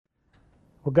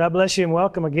Well, God bless you and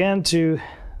welcome again to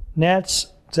Nets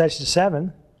Session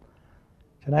 7.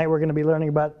 Tonight we're going to be learning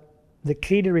about the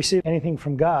key to receive anything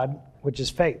from God, which is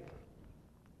faith.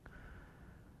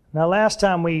 Now, last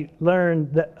time we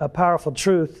learned a powerful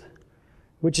truth,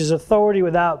 which is authority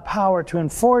without power to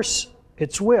enforce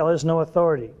its will is no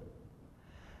authority.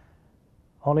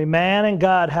 Only man and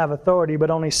God have authority, but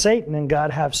only Satan and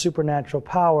God have supernatural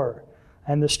power.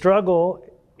 And the struggle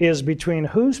is between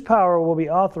whose power will be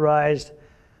authorized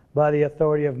by the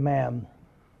authority of man.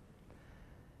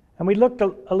 And we looked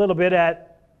a little bit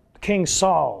at King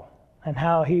Saul and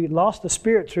how he lost the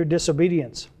Spirit through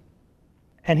disobedience.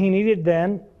 And he needed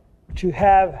then to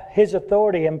have his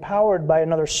authority empowered by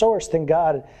another source than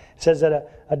God. It says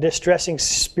that a distressing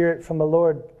spirit from the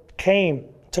Lord came,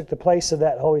 took the place of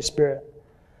that Holy Spirit.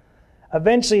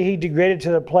 Eventually he degraded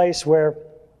to the place where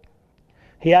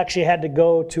he actually had to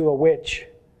go to a witch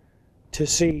to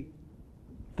see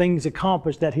things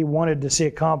accomplished that he wanted to see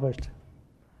accomplished.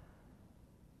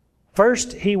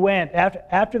 First, he went,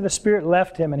 after the Spirit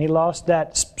left him and he lost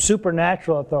that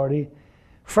supernatural authority,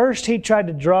 first he tried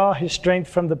to draw his strength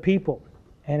from the people,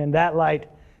 and in that light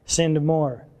sinned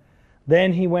more.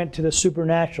 Then he went to the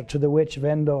supernatural, to the witch of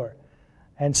Endor,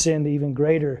 and sinned even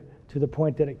greater to the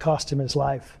point that it cost him his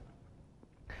life.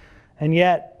 And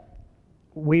yet,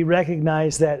 we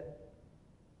recognize that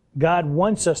God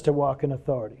wants us to walk in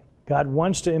authority. God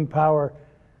wants to empower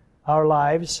our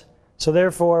lives. So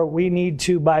therefore, we need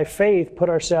to, by faith, put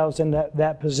ourselves in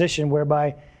that position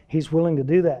whereby He's willing to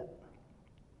do that.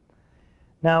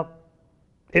 Now,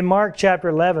 in Mark chapter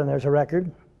 11, there's a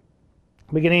record.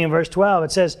 Beginning in verse 12,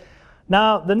 it says,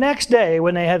 "Now the next day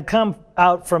when they had come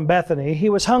out from Bethany, He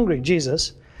was hungry,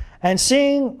 Jesus, and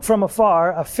seeing from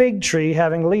afar a fig tree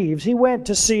having leaves, He went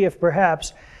to see if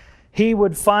perhaps He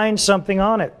would find something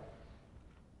on it.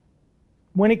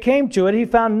 When He came to it, He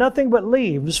found nothing but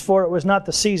leaves, for it was not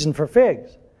the season for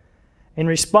figs. In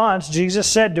response, Jesus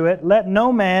said to it, 'Let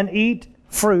no man eat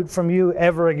fruit from you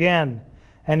ever again.'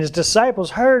 And His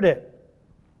disciples heard it."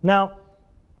 Now,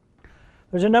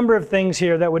 there's a number of things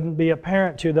here that wouldn't be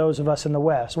apparent to those of us in the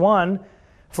West. One,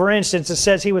 for instance, it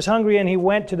says He was hungry and He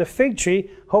went to the fig tree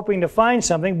hoping to find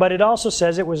something, but it also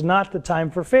says it was not the time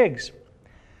for figs.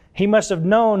 He must have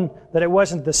known that it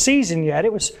wasn't the season yet.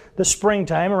 It was the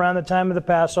springtime, around the time of the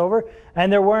Passover,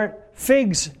 and there weren't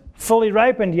figs fully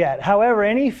ripened yet. However,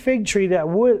 any fig tree that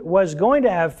was going to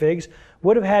have figs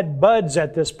would have had buds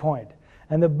at this point.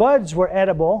 And the buds were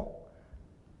edible,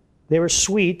 they were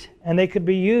sweet, and they could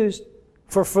be used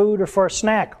for food or for a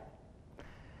snack.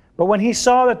 But when He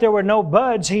saw that there were no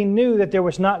buds, He knew that there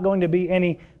was not going to be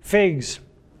any figs.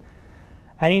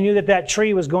 And He knew that that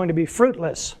tree was going to be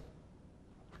fruitless.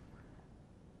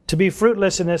 To be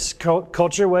fruitless in this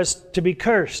culture was to be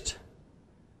cursed.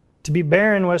 To be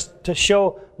barren was to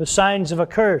show the signs of a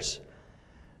curse.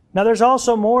 Now there's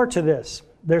also more to this.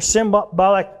 There's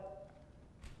symbolic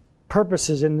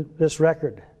purposes in this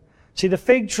record. See, the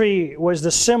fig tree was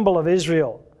the symbol of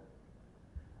Israel.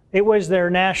 It was their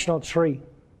national tree.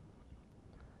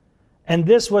 And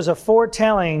this was a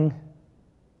foretelling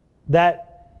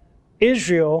that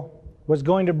Israel was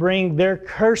going to bring their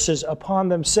curses upon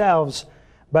themselves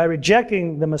by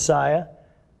rejecting the Messiah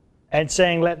and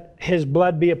saying, "Let His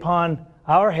blood be upon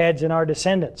our heads and our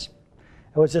descendants."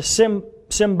 It was a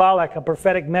symbolic, a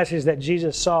prophetic message that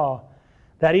Jesus saw,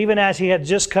 that even as He had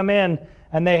just come in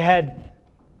and they had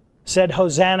said,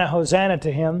 "Hosanna, Hosanna"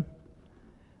 to Him,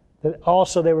 that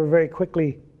also they were very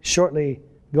shortly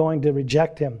going to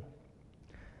reject Him.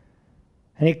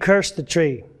 And He cursed the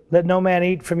tree. "Let no man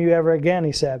eat from you ever again,"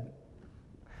 He said.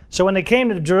 So when they came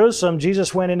to Jerusalem,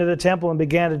 Jesus went into the temple and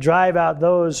began to drive out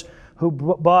those who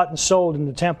bought and sold in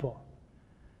the temple.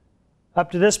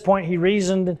 Up to this point, He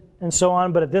reasoned and so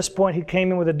on, but at this point, He came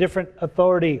in with a different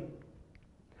authority.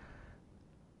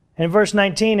 In verse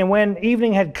 19, "And when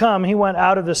evening had come, He went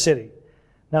out of the city.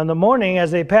 Now in the morning,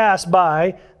 as they passed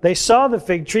by, they saw the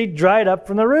fig tree dried up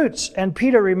from the roots. And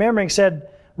Peter, remembering, said,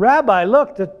 'Rabbi,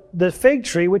 look, the fig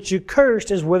tree which you cursed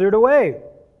is withered away.'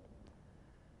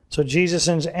 So Jesus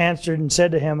answered and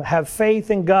said to him, 'Have faith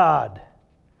in God.'"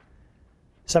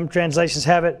 Some translations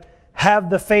have it, "Have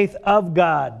the faith of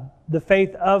God." The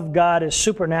faith of God is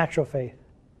supernatural faith.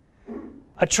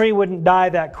 A tree wouldn't die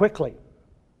that quickly.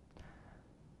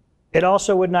 It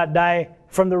also would not die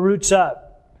from the roots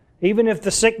up. Even if the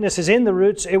sickness is in the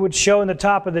roots, it would show in the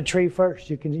top of the tree first.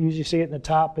 You can usually see it in the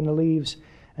top, in the leaves,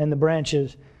 and the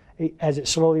branches as it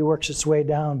slowly works its way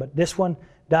down. But this one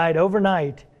died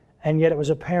overnight, and yet it was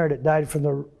apparent it died from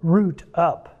the root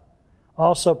up.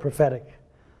 Also prophetic.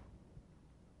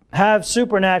 "Have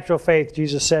supernatural faith,"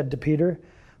 Jesus said to Peter,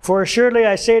 For assuredly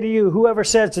I say to you, whoever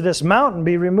says to this mountain,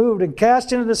 be removed and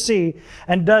cast into the sea,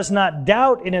 and does not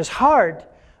doubt in his heart,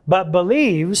 but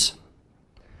believes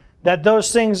that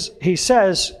those things he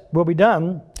says will be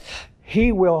done,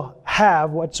 he will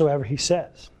have whatsoever he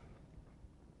says.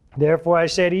 Therefore I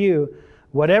say to you,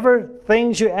 whatever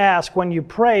things you ask when you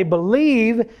pray,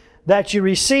 believe that you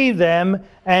receive them,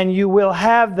 and you will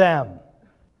have them.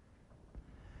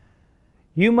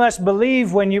 You must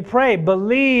believe when you pray.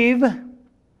 Believe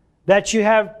that you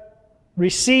have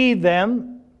received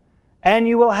them, and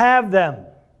you will have them.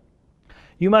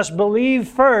 You must believe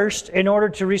first in order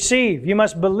to receive. You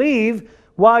must believe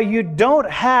while you don't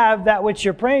have that which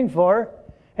you're praying for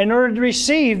in order to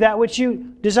receive that which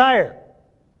you desire.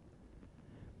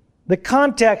 The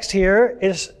context here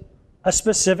is a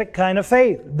specific kind of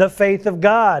faith, the faith of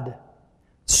God,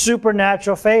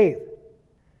 supernatural faith.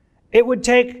 It would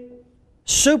take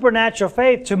supernatural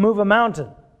faith to move a mountain,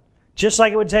 just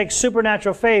like it would take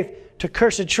supernatural faith to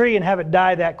curse a tree and have it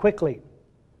die that quickly.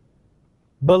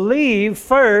 Believe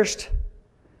first,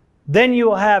 then you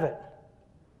will have it.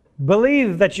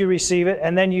 Believe that you receive it,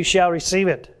 and then you shall receive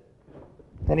it.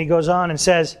 Then he goes on and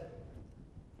says,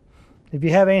 if you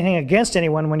have anything against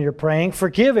anyone when you're praying,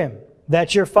 forgive him,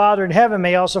 that your Father in heaven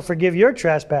may also forgive your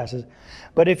trespasses.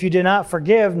 But if you do not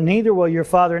forgive, neither will your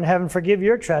Father in heaven forgive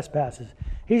your trespasses.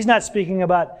 He's not speaking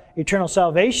about eternal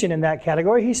salvation in that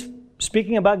category. He's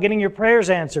speaking about getting your prayers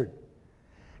answered.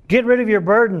 Get rid of your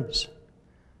burdens.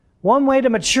 One way to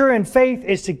mature in faith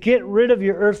is to get rid of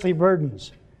your earthly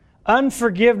burdens.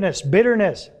 Unforgiveness,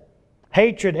 bitterness,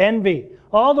 hatred, envy,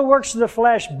 all the works of the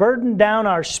flesh burden down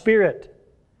our spirit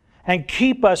and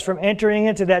keep us from entering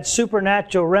into that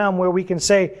supernatural realm where we can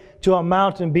say to a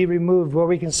mountain, be removed, where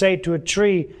we can say to a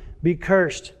tree, be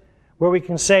cursed, where we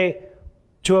can say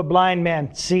to a blind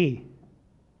man, see.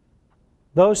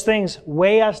 Those things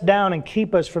weigh us down and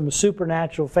keep us from the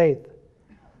supernatural faith.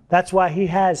 That's why he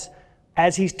has,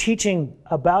 as he's teaching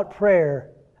about prayer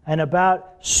and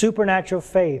about supernatural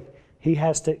faith, he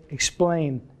has to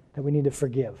explain that we need to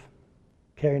forgive.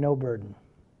 Carry no burden.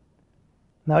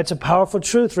 Now, it's a powerful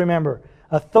truth, remember.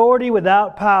 Authority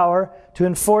without power to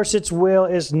enforce its will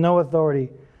is no authority.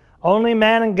 Only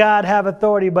man and God have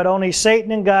authority, but only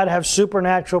Satan and God have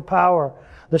supernatural power.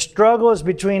 The struggle is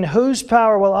between whose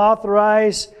power will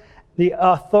authorize the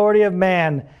authority of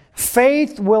man.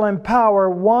 Faith will empower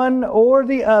one or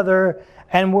the other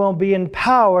and will be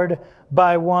empowered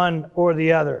by one or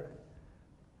the other.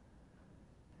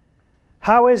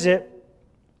 How is it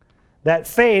that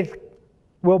faith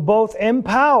will both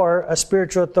empower a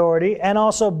spiritual authority and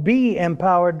also be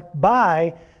empowered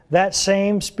by that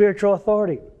same spiritual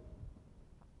authority?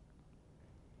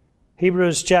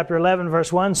 Hebrews chapter 11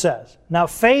 verse 1 says, now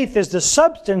faith is the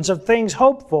substance of things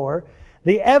hoped for,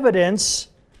 the evidence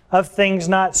of things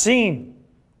not seen.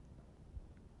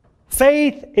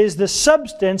 Faith is the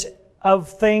substance of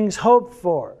things hoped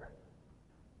for.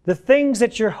 The things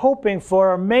that you're hoping for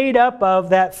are made up of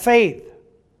that faith.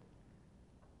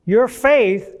 Your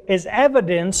faith is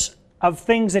evidence of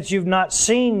things that you've not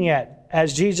seen yet,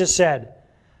 as Jesus said.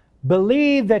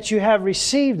 Believe that you have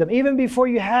received them, even before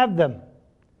you have them.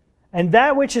 And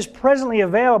that which is presently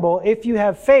available, if you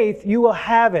have faith, you will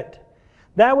have it.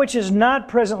 That which is not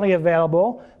presently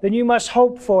available, then you must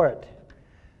hope for it.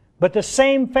 But the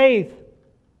same faith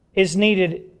is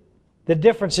needed. The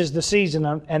difference is the season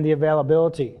and the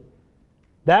availability.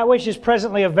 That which is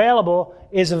presently available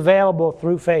is available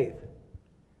through faith.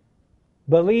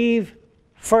 Believe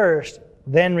first,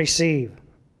 then receive.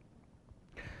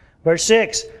 Verse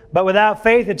 6, but without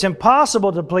faith it's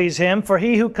impossible to please Him, for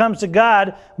he who comes to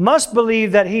God must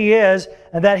believe that He is,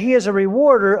 and that He is a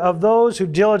rewarder of those who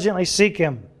diligently seek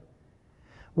Him.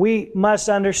 We must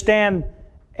understand,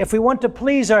 if we want to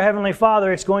please our Heavenly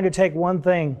Father, it's going to take one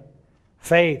thing,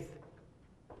 faith.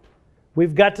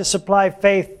 We've got to supply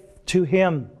faith to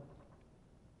Him.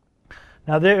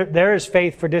 Now there is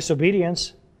faith for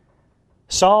disobedience.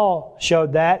 Saul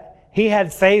showed that. He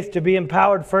had faith to be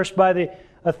empowered first by the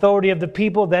authority of the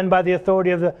people, then by the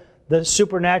authority of the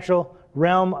supernatural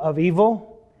realm of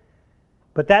evil.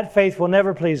 But that faith will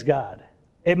never please God.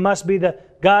 It must be the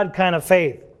God kind of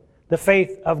faith, the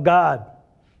faith of God.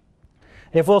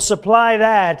 If we'll supply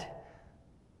that,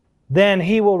 then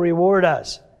He will reward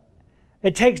us.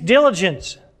 It takes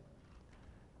diligence.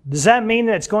 Does that mean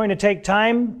that it's going to take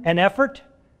time and effort?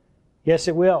 Yes,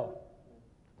 it will.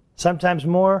 Sometimes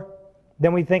more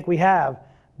than we think we have.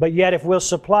 But yet, if we'll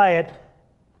supply it,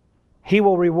 He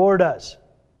will reward us,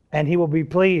 and He will be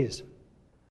pleased.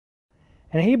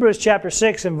 In Hebrews chapter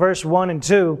 6 and verse 1 and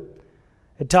 2,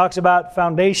 it talks about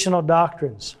foundational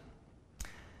doctrines.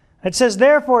 It says,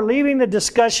 therefore, leaving the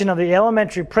discussion of the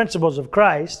elementary principles of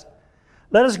Christ,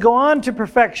 let us go on to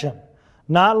perfection,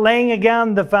 not laying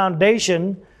again the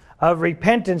foundation of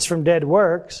repentance from dead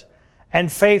works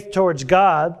and faith towards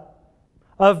God,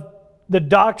 of the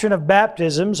doctrine of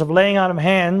baptisms, of laying on of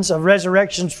hands, of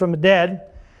resurrections from the dead,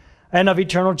 and of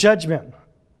eternal judgment.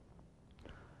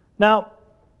 Now,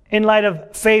 in light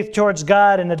of faith towards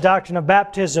God and the doctrine of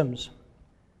baptisms,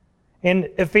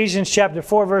 in Ephesians chapter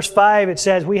 4, verse 5, it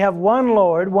says, we have one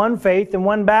Lord, one faith, and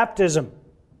one baptism.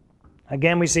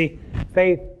 Again, we see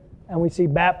faith and we see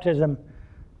baptism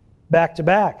back to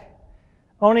back.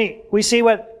 Only we see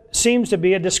what seems to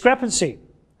be a discrepancy.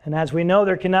 And as we know,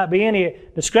 there cannot be any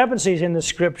discrepancies in the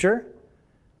Scripture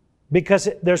because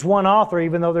there's one author,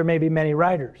 even though there may be many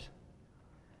writers.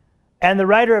 And the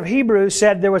writer of Hebrews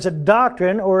said there was a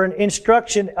doctrine or an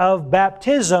instruction of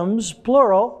baptisms,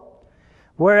 plural,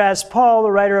 whereas Paul,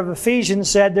 the writer of Ephesians,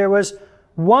 said there was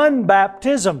one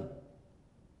baptism.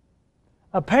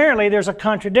 Apparently, there's a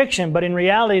contradiction, but in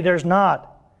reality, there's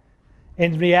not.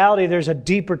 In reality, there's a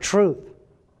deeper truth.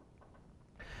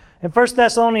 In 1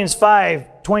 Thessalonians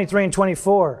 5, 23 and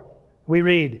 24, we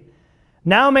read,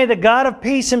 now may the God of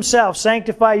peace himself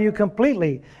sanctify you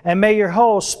completely, and may your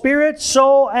whole spirit,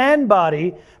 soul, and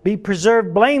body be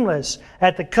preserved blameless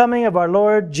at the coming of our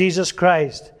Lord Jesus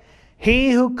Christ.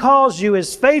 He who calls you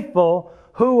is faithful,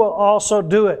 who will also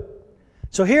do it.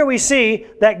 So here we see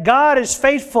that God is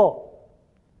faithful.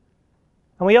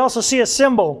 And we also see a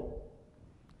symbol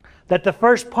that the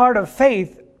first part of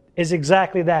faith is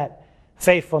exactly that,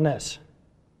 faithfulness.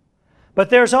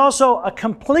 But there's also a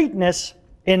completeness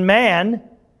in man,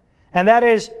 and that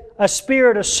is a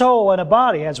spirit, a soul, and a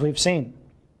body, as we've seen.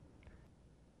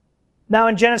 Now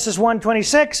in Genesis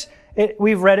 1:26,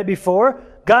 we've read it before,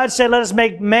 God said, let us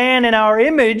make man in our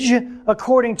image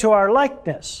according to our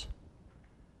likeness.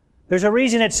 There's a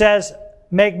reason it says,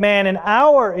 make man in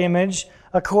our image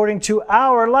according to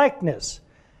our likeness.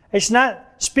 It's not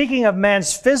speaking of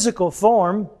man's physical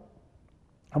form,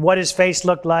 and what his face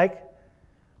looked like,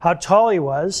 how tall he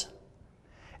was.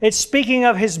 It's speaking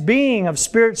of his being of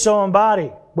spirit, soul, and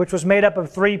body, which was made up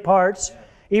of three parts,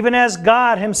 even as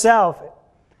God himself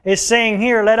is saying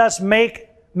here, let us make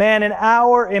man in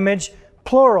our image,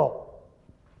 plural.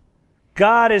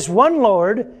 God is one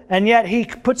Lord, and yet he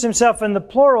puts himself in the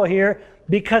plural here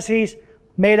because he's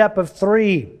made up of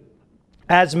three,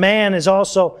 as man is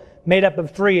also made up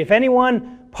of three. If any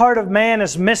one part of man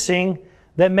is missing,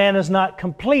 then man is not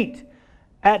complete.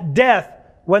 At death,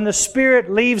 when the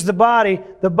spirit leaves the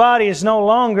body is no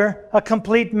longer a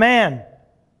complete man.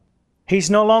 He's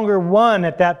no longer one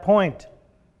at that point.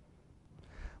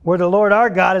 Where the Lord our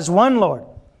God is one Lord.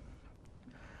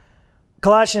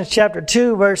 Colossians chapter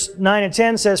 2, verse 9 and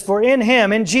 10 says, for in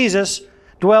him, in Jesus,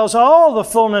 dwells all the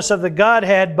fullness of the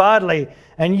Godhead bodily,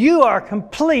 and you are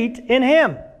complete in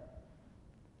him.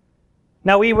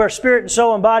 Now we were spirit and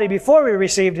soul and body before we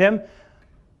received him.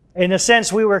 In a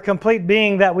sense, we were complete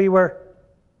being that we were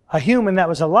a human that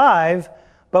was alive.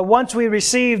 But once we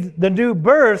received the new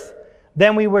birth,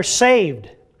 then we were saved.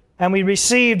 And we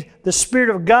received the Spirit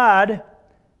of God,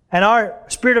 and our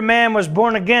spirit of man was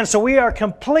born again. So we are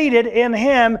completed in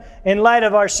him in light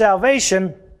of our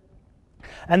salvation.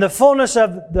 And the fullness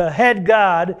of the head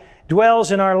God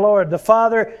dwells in our Lord. The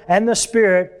Father and the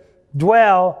Spirit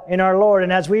dwell in our Lord.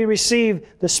 And as we receive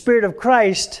the Spirit of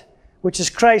Christ, which is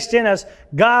Christ in us,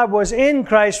 God was in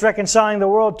Christ reconciling the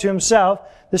world to himself.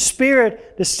 The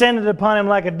Spirit descended upon him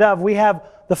like a dove. We have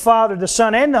the Father, the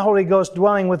Son, and the Holy Ghost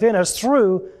dwelling within us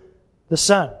through the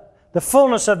Son. The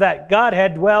fullness of that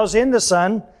Godhead dwells in the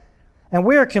Son, and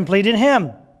we are complete in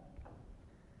him.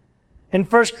 In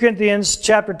 1 Corinthians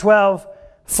chapter 12,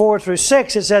 4 through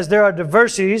 6, it says there are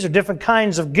diversities or different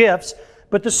kinds of gifts,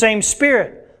 but the same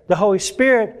Spirit. The Holy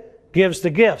Spirit gives the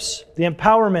gifts, the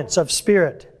empowerments of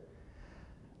Spirit.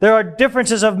 There are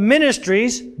differences of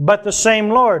ministries, but the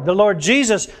same Lord. The Lord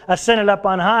Jesus ascended up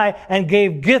on high and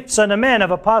gave gifts unto men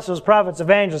of apostles, prophets,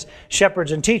 evangelists,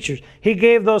 shepherds, and teachers. He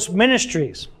gave those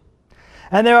ministries.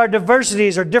 And there are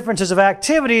diversities or differences of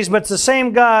activities, but it's the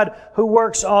same God who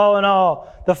works all in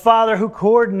all. The Father who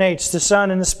coordinates the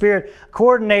Son and the Spirit,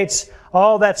 coordinates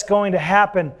all that's going to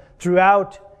happen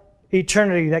throughout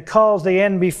eternity, that calls the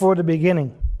end before the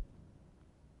beginning.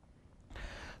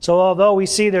 So although we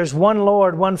see there's one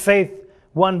Lord, one faith,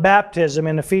 one baptism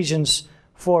in Ephesians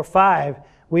 4:5,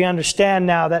 we understand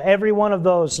now that every one of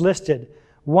those listed,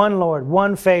 one Lord,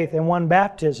 one faith, and one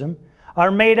baptism,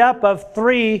 are made up of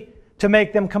three to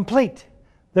make them complete.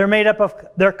 They're made up of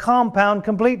their compound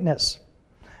completeness.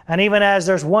 And even as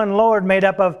there's one Lord made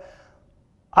up of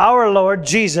our Lord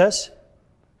Jesus,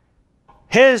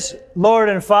 His Lord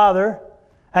and Father,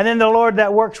 and then the Lord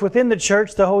that works within the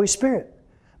church, the Holy Spirit,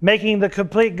 making the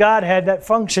complete Godhead that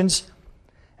functions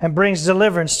and brings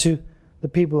deliverance to the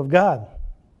people of God.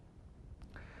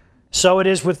 So it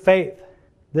is with faith.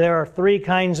 There are three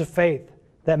kinds of faith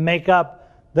that make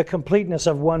up the completeness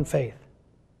of one faith.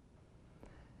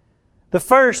 The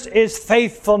first is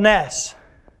faithfulness,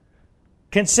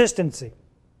 consistency.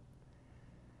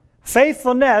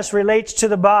 Faithfulness relates to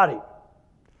the body.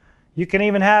 You can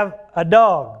even have a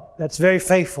dog that's very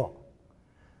faithful,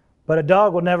 but a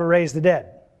dog will never raise the dead.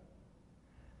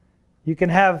 You can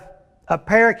have a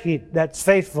parakeet that's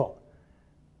faithful,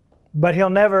 but he'll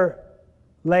never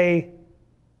lay,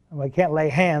 well, he can't lay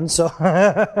hands, so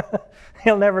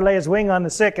he'll never lay his wing on the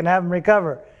sick and have him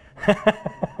recover.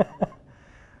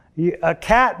 A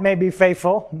cat may be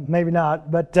faithful, maybe not,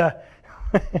 but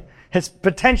it's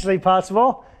potentially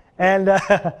possible. And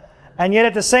yet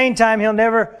at the same time, he'll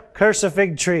never curse a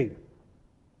fig tree.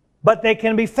 But they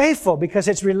can be faithful because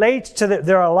it relates to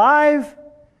they're alive.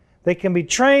 They can be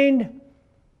trained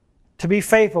to be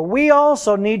faithful. We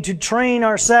also need to train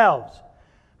ourselves,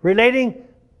 relating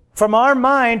from our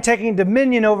mind, taking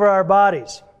dominion over our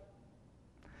bodies.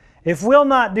 If we'll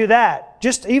not do that,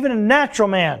 just even a natural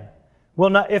man will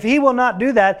not. If he will not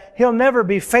do that, he'll never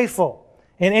be faithful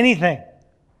in anything.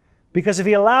 Because if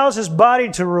he allows his body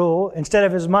to rule, instead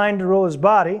of his mind to rule his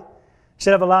body,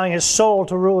 instead of allowing his soul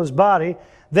to rule his body,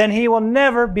 then he will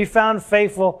never be found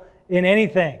faithful in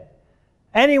anything.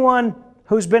 Anyone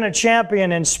who's been a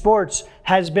champion in sports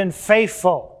has been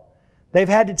faithful. They've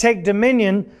had to take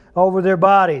dominion over their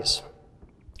bodies.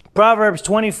 Proverbs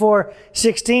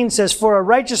 24:16 says, "For a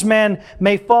righteous man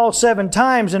may fall 7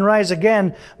 times and rise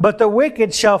again, but the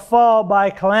wicked shall fall by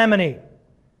calamity."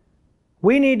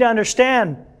 We need to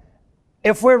understand,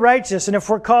 if we're righteous and if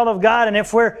we're called of God and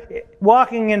if we're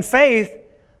walking in faith,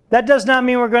 that does not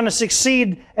mean we're going to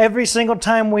succeed every single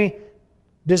time we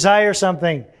desire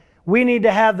something. We need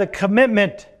to have the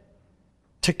commitment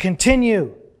to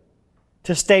continue,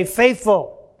 to stay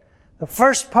faithful. The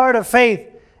first part of faith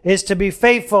is to be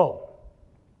faithful.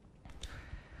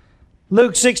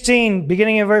 Luke 16,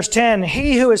 beginning in verse 10,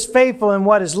 "He who is faithful in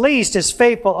what is least is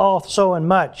faithful also in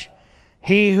much.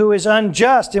 He who is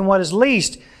unjust in what is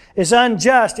least is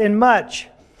unjust in much."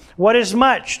 What is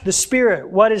much? The spirit.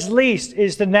 What is least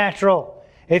is the natural.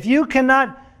 If you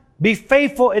cannot be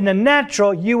faithful in the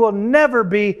natural, you will never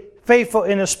be faithful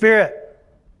in the spirit.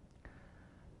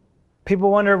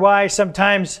 People wonder why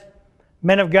sometimes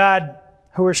men of God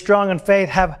who are strong in faith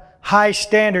have high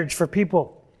standards for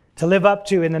people to live up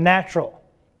to in the natural.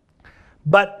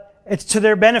 But it's to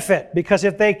their benefit, because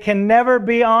if they can never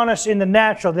be honest in the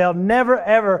natural, they'll never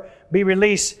ever be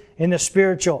released in the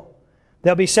spiritual.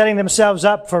 They'll be setting themselves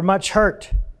up for much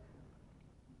hurt.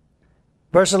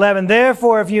 Verse 11,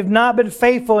 "Therefore, if you've not been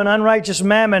faithful in unrighteous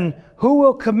mammon, who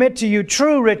will commit to you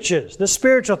true riches," the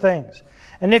spiritual things?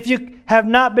 "And if you have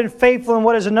not been faithful in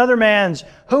what is another man's,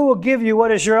 who will give you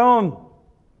what is your own?"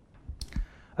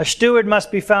 A steward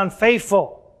must be found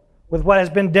faithful with what has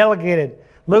been delegated.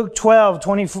 Luke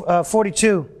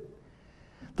 12:42.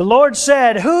 "The Lord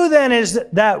said, who then is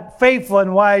that faithful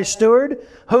and wise steward,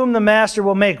 whom the master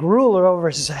will make ruler over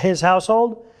his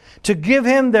household, to give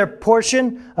him their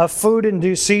portion of food in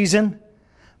due season?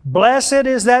 Blessed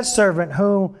is that servant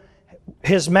whom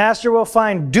his master will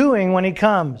find doing when he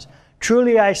comes.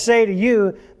 Truly I say to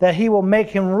you that he will make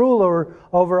him ruler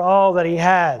over all that he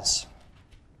has."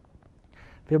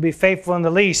 If he'll be faithful in the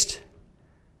least,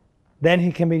 then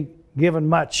he can be given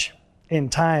much in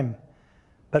time.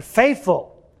 But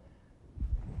faithful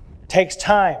takes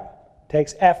time,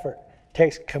 takes effort,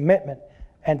 takes commitment,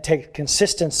 and takes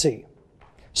consistency.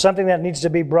 Something that needs to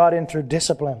be brought in through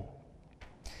discipline.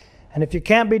 And if you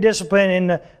can't be disciplined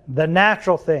in the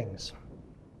natural things,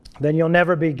 then you'll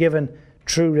never be given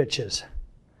true riches.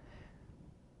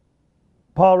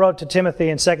 Paul wrote to Timothy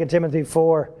in 2 Timothy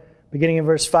 4, beginning in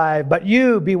verse 5, "But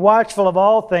you be watchful of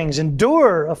all things,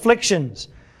 endure afflictions,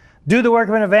 do the work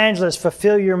of an evangelist,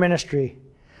 fulfill your ministry.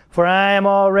 For I am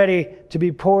all ready to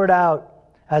be poured out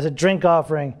as a drink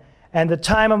offering, and the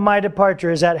time of my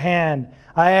departure is at hand.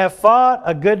 I have fought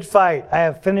a good fight. I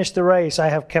have finished the race. I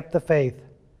have kept the faith.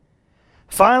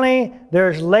 Finally, there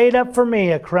is laid up for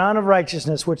me a crown of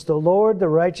righteousness, which the Lord, the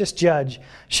righteous judge,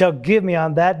 shall give me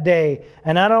on that day,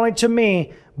 and not only to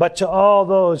me, but to all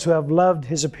those who have loved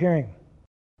his appearing."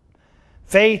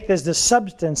 Faith is the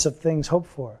substance of things hoped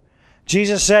for.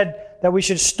 Jesus said that we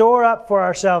should store up for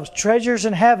ourselves treasures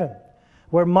in heaven,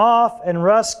 where moth and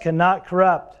rust cannot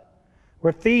corrupt,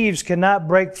 where thieves cannot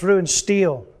break through and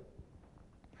steal.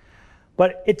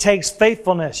 But it takes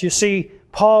faithfulness. You see,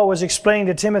 Paul was explaining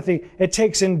to Timothy, it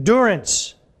takes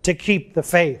endurance to keep the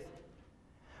faith.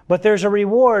 But there's a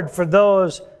reward for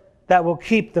those that will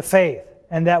keep the faith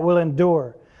and that will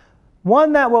endure.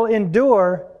 One that will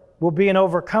endure will be an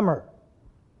overcomer,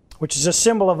 which is a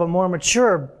symbol of a more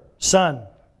mature son.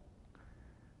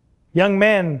 Young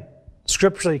men,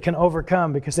 scripturally, can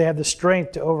overcome because they have the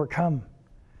strength to overcome.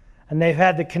 And they've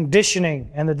had the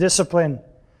conditioning and the discipline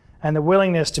and the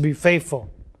willingness to be faithful.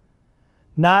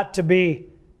 Not to be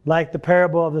like the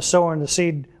parable of the sower and the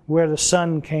seed where the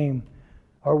sun came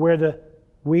or where the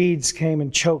weeds came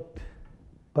and choked,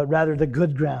 but rather the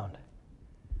good ground.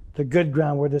 The good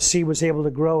ground where the seed was able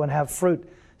to grow and have fruit,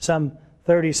 some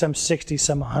 30, some 60,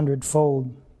 some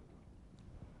 100-fold.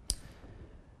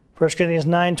 1 Corinthians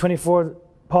 9:24,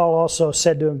 Paul also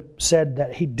said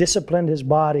that he disciplined his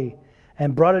body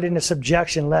and brought it into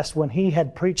subjection, lest when he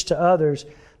had preached to others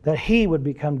that he would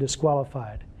become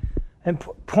disqualified. And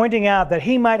pointing out that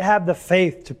he might have the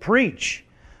faith to preach,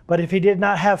 but if he did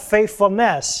not have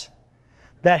faithfulness,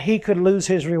 that he could lose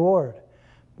his reward.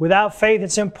 Without faith,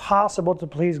 it's impossible to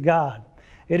please God.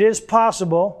 It is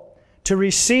possible to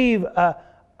receive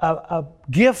a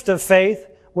gift of faith,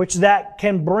 which that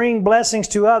can bring blessings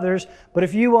to others, but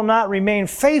if you will not remain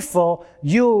faithful,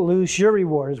 you'll lose your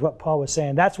reward, is what Paul was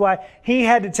saying. That's why he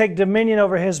had to take dominion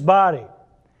over his body.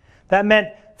 That meant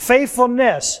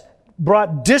faithfulness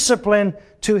brought discipline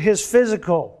to his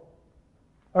physical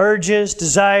urges,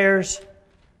 desires,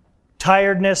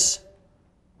 tiredness,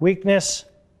 weakness.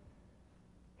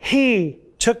 He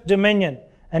took dominion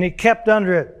and he kept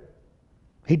under it.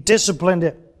 He disciplined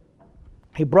it.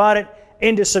 He brought it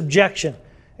into subjection.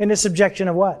 Into subjection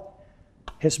of what?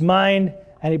 His mind,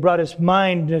 and he brought his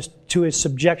mind to his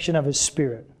subjection of his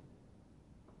spirit.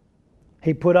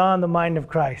 He put on the mind of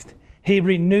Christ. He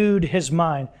renewed his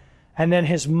mind, and then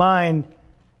his mind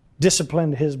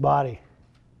disciplined his body,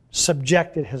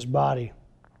 subjected his body.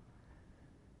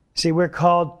 See, we're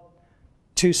called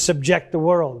to subject the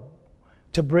world,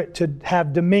 to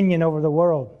have dominion over the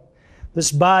world.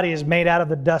 This body is made out of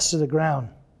the dust of the ground.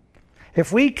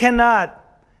 If we cannot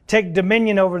take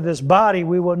dominion over this body,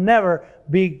 we will never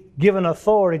be given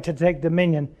authority to take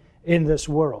dominion in this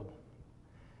world.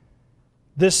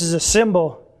 This is a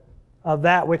symbol of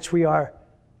that which we are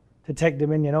to take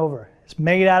dominion over. It's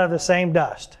made out of the same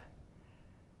dust.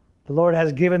 The Lord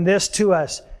has given this to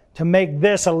us to make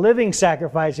this a living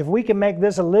sacrifice. If we can make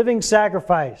this a living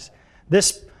sacrifice,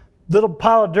 this little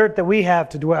pile of dirt that we have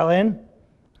to dwell in,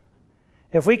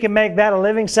 if we can make that a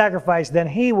living sacrifice, then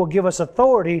He will give us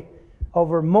authority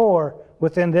over more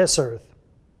within this earth.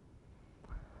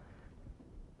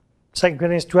 2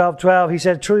 Corinthians 12:12, he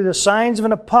said, truly the signs of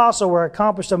an apostle were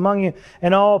accomplished among you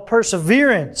in all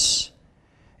perseverance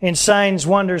in signs,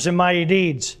 wonders, and mighty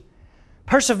deeds.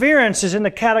 Perseverance is in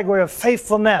the category of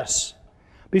faithfulness.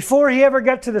 Before he ever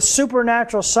got to the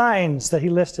supernatural signs that he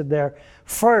listed there,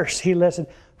 first he listed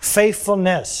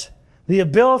faithfulness. The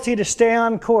ability to stay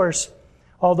on course,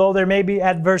 although there may be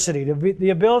adversity. The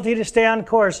ability to stay on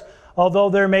course, although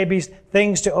there may be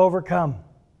things to overcome.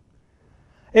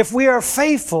 If we are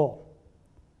faithful,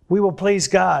 we will please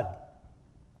God.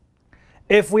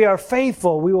 If we are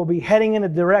faithful, we will be heading in the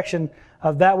direction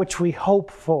of that which we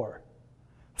hope for.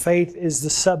 Faith is the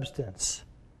substance.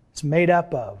 It's made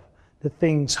up of the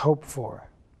things hoped for.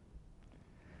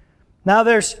 Now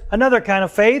there's another kind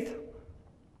of faith.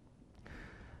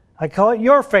 I call it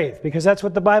your faith because that's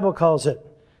what the Bible calls it.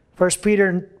 1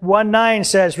 Peter 1:9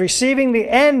 says, receiving the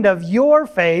end of your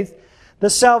faith, the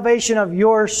salvation of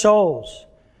your souls.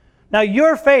 Now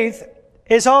your faith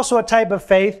is also a type of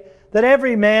faith that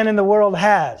every man in the world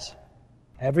has.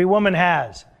 Every woman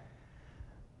has.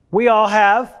 We all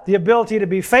have the ability to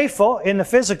be faithful in the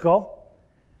physical,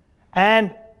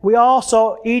 and we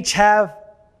also each have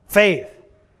faith.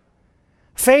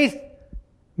 Faith,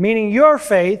 meaning your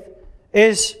faith,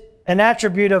 is an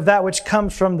attribute of that which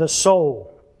comes from the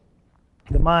soul,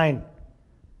 the mind.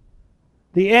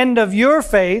 The end of your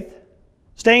faith,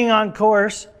 staying on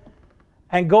course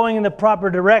and going in the proper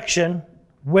direction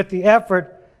with the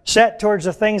effort set towards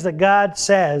the things that God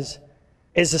says,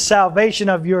 is the salvation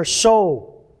of your soul.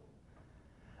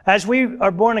 As we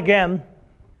are born again,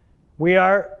 we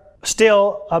are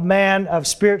still a man of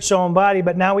spirit, soul, and body,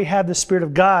 but now we have the Spirit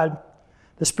of God,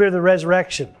 the Spirit of the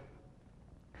resurrection.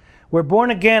 We're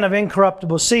born again of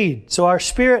incorruptible seed. So our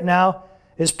spirit now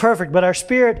is perfect, but our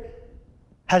spirit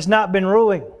has not been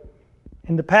ruling.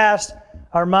 In the past,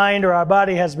 our mind or our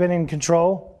body has been in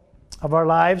control of our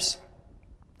lives.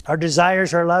 Our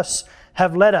desires, our lusts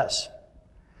have led us.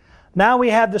 Now we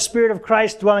have the Spirit of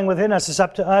Christ dwelling within us. It's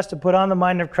up to us to put on the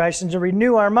mind of Christ and to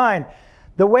renew our mind.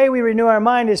 The way we renew our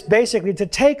mind is basically to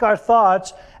take our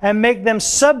thoughts and make them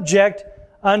subject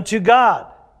unto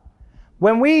God.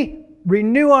 When we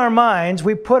renew our minds,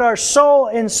 we put our soul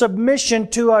in submission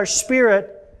to our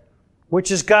spirit, which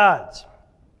is God's.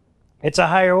 It's a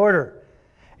higher order.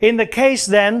 In the case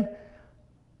then,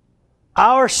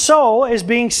 our soul is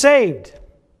being saved,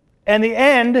 and the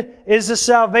end is the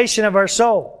salvation of our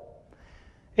soul.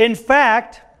 In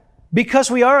fact, because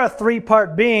we are a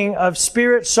three-part being of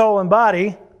spirit, soul, and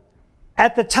body,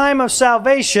 at the time of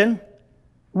salvation,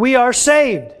 we are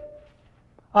saved.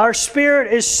 Our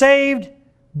spirit is saved,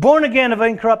 born again of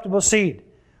incorruptible seed.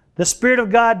 The Spirit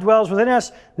of God dwells within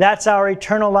us. That's our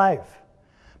eternal life.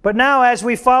 But now, as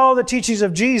we follow the teachings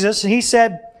of Jesus, He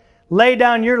said, lay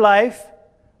down your life,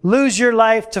 lose your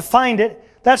life to find it.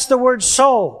 That's the word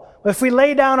soul. If we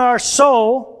lay down our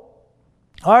soul,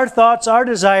 our thoughts, our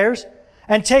desires,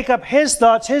 and take up His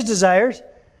thoughts, His desires,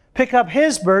 pick up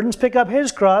His burdens, pick up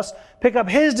His cross, pick up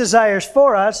His desires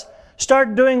for us,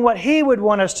 start doing what He would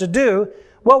want us to do,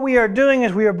 what we are doing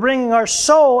is we are bringing our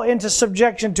soul into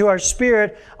subjection to our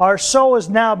spirit. Our soul is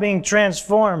now being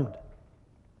transformed.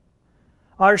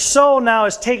 Our soul now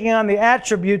is taking on the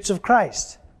attributes of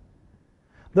Christ.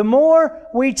 The more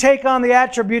we take on the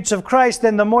attributes of Christ,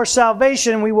 then the more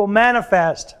salvation we will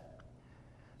manifest.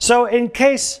 So in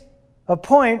case of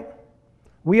point,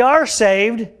 we are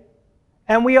saved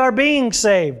and we are being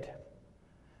saved.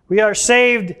 We are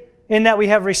saved in that we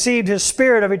have received His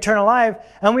Spirit of eternal life,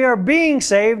 and we are being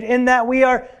saved in that we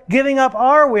are giving up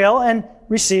our will and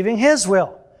receiving His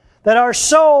will. That our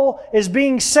soul is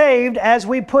being saved as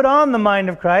we put on the mind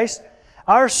of Christ.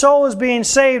 Our soul is being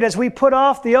saved as we put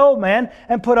off the old man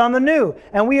and put on the new.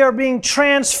 And we are being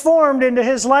transformed into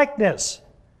His likeness.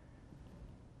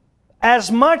 As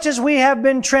much as we have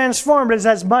been transformed is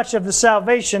as much of the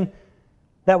salvation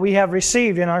that we have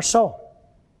received in our soul.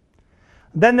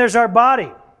 Then there's our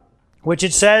body, which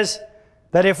it says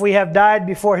that if we have died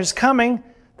before His coming,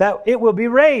 that it will be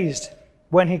raised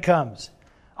when He comes.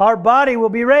 Our body will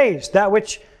be raised. That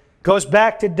which goes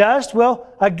back to dust will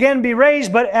again be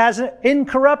raised, but as an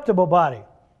incorruptible body.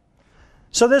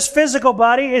 So this physical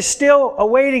body is still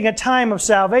awaiting a time of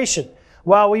salvation.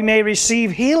 While we may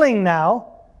receive healing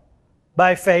now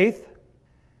by faith,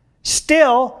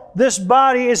 still this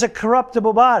body is a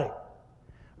corruptible body.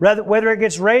 Whether it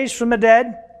gets raised from the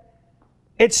dead,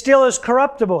 it still is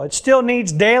corruptible. It still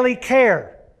needs daily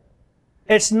care.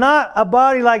 It's not a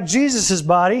body like Jesus'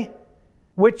 body,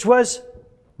 which was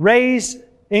raised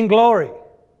in glory.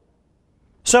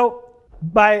 So,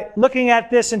 by looking at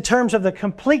this in terms of the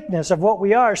completeness of what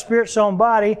we are, spirit, soul, and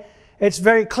body, it's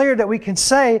very clear that we can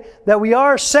say that we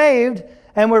are saved,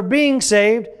 and we're being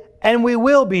saved, and we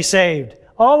will be saved.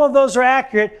 All of those are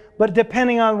accurate, but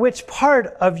depending on which part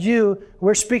of you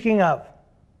we're speaking of.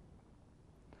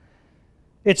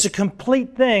 It's a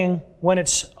complete thing when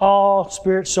it's all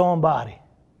spirit, soul, and body.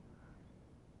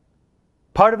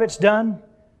 Part of it's done,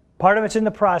 part of it's in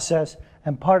the process,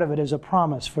 and part of it is a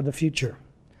promise for the future.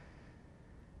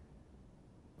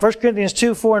 1 Corinthians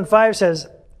 2, 4, and 5 says,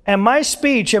 and my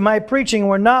speech and my preaching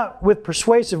were not with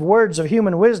persuasive words of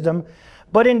human wisdom,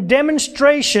 but in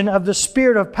demonstration of the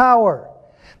Spirit of power,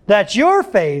 that your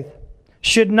faith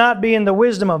should not be in the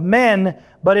wisdom of men,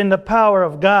 but in the power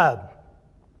of God.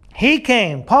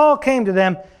 Paul came to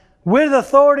them with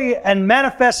authority and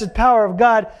manifested power of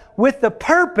God, with the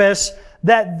purpose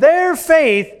that their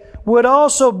faith would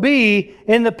also be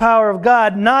in the power of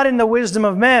God, not in the wisdom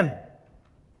of men.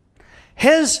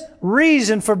 His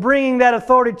reason for bringing that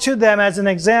authority to them as an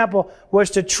example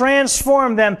was to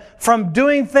transform them from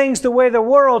doing things the way the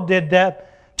world did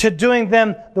that to doing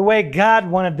them the way God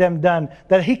wanted them done,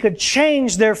 that He could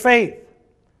change their faith.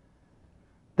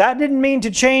 That didn't mean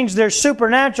to change their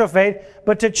supernatural faith,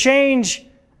 but to change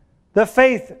the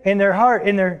faith in their heart,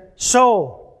 in their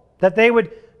soul, that they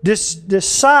would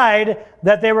decide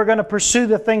that they were going to pursue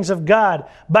the things of God.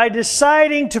 By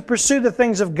deciding to pursue the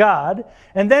things of God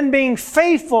and then being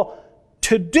faithful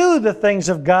to do the things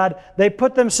of God, they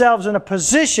put themselves in a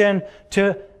position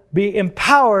to be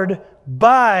empowered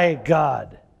by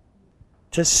God,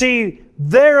 to see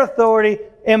their authority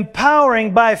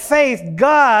empowering by faith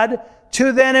God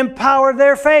to then empower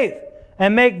their faith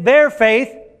and make their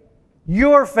faith,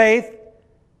 your faith,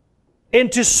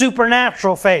 into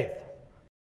supernatural faith.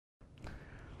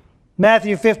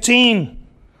 Matthew 15,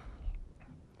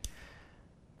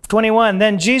 21.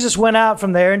 Then Jesus went out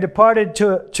from there and departed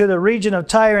to the region of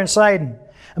Tyre and Sidon.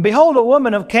 And behold, a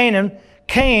woman of Canaan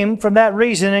came from that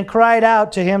region and cried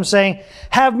out to Him, saying,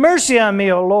 have mercy on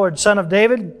me, O Lord, Son of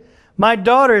David. My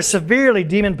daughter is severely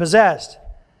demon-possessed.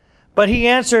 But He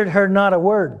answered her not a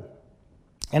word.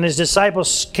 And his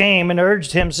disciples came and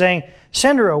urged him, saying,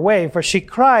 "Send her away, for she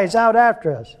cries out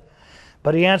after us."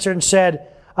 But he answered and said,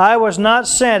 "I was not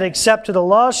sent except to the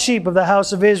lost sheep of the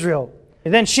house of Israel."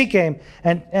 And then she came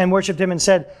and worshipped him and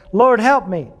said, "Lord, help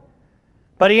me."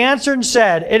 But he answered and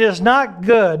said, "It is not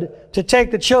good to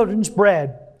take the children's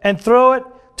bread and throw it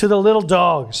to the little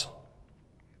dogs."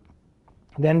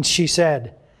 Then she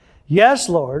said, "Yes,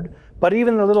 Lord, but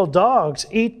even the little dogs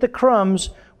eat the crumbs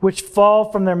which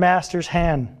fall from their master's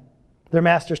hand, their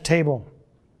master's table."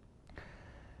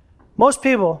 Most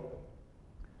people,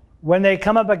 when they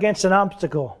come up against an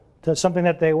obstacle to something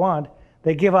that they want,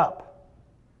 they give up.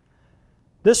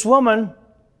 This woman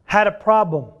had a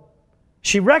problem.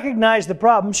 She recognized the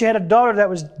problem. She had a daughter that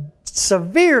was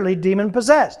severely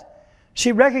demon-possessed.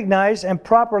 She recognized and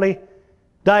properly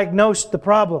diagnosed the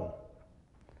problem.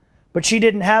 But she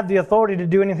didn't have the authority to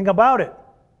do anything about it.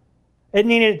 It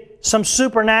needed some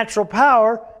supernatural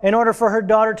power in order for her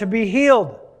daughter to be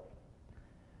healed.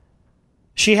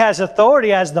 She has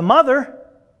authority as the mother,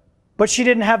 but she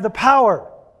didn't have the power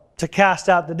to cast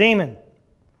out the demon.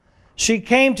 She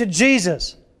came to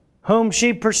Jesus, whom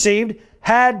she perceived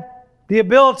had the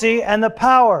ability and the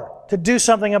power to do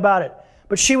something about it.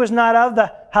 But she was not of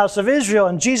the house of Israel,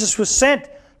 and Jesus was sent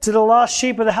to the lost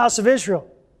sheep of the house of Israel.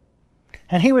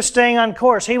 And he was staying on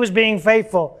course. He was being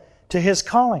faithful to his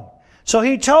calling. So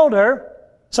he told her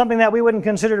something that we wouldn't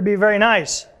consider to be very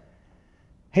nice.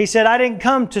 He said, "I didn't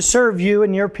come to serve you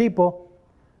and your people,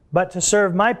 but to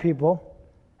serve my people."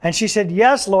 And she said,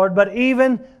 "Yes, Lord, but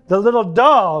even the little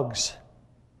dogs,"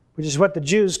 which is what the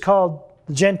Jews called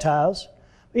the Gentiles,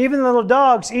 "even the little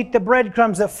dogs eat the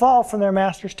breadcrumbs that fall from their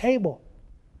master's table."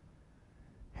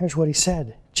 Here's what he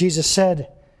said. Jesus said,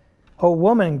 "O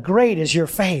woman, great is your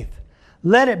faith.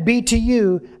 Let it be to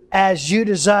you as you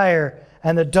desire."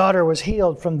 And the daughter was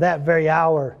healed from that very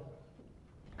hour.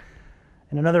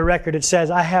 In another record it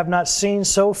says, "I have not seen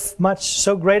so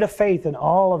great a faith in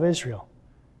all of Israel.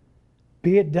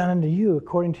 Be it done unto you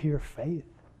according to your faith."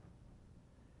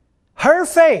 Her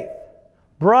faith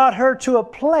brought her to a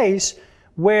place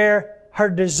where her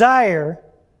desire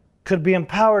could be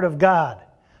empowered of God.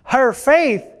 Her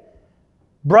faith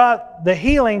brought the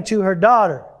healing to her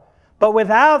daughter. But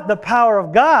without the power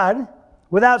of God,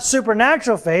 without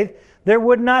supernatural faith, there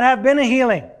would not have been a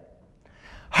healing.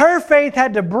 Her faith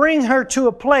had to bring her to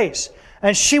a place,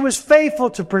 and she was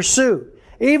faithful to pursue.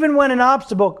 Even when an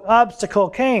obstacle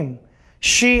came,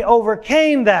 she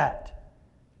overcame that,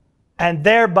 and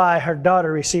thereby her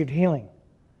daughter received healing.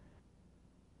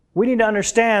 We need to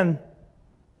understand,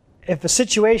 if a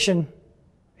situation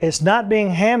is not being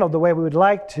handled the way we would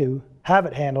like to have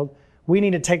it handled, we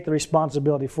need to take the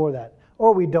responsibility for that,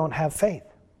 or we don't have faith.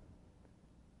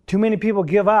 Too many people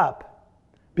give up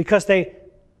because they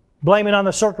blame it on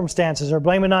the circumstances or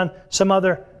blame it on some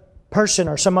other person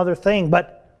or some other thing.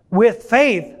 But with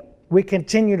faith, we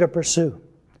continue to pursue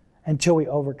until we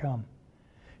overcome.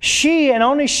 She and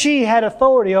only she had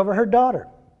authority over her daughter.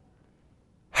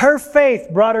 Her faith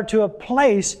brought her to a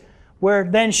place where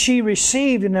then she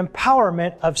received an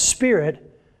empowerment of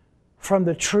spirit from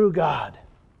the true God.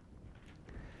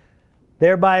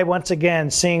 Thereby, once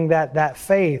again, seeing that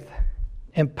faith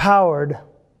empowered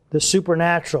the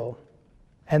supernatural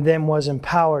and then was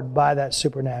empowered by that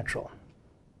supernatural.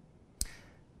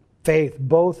 Faith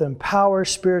both empowers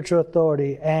spiritual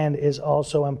authority and is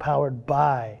also empowered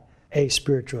by a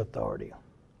spiritual authority.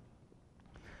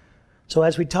 So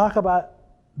as we talk about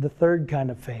the third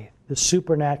kind of faith, the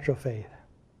supernatural faith,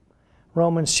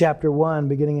 Romans chapter 1,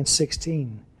 beginning in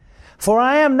 16. "For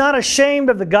I am not ashamed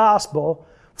of the gospel,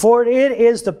 for it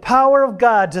is the power of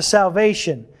God to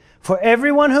salvation for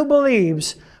everyone who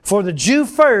believes, for the Jew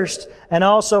first, and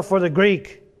also for the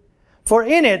Greek. For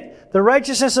in it the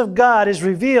righteousness of God is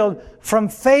revealed from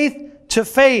faith to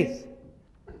faith.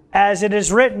 As it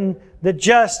is written, the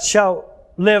just shall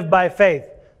live by faith."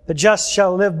 The just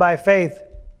shall live by faith.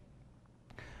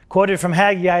 Quoted from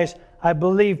Haggai, I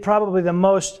believe probably the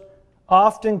most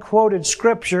often quoted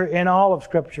scripture in all of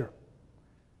Scripture.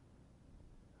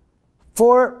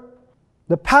 For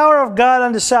the power of God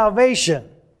unto salvation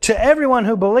to everyone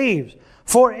who believes.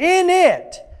 For in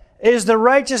it is the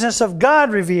righteousness of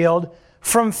God revealed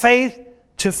from faith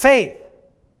to faith.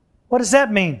 What does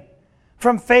that mean?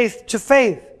 From faith to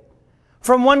faith.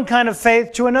 From one kind of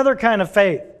faith to another kind of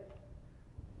faith.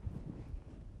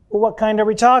 Well, what kind are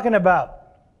we talking about?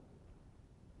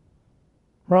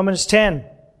 Romans 10,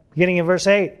 beginning in verse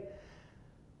 8.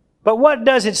 "But what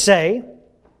does it say?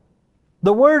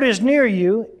 The word is near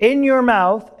you, in your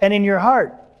mouth and in your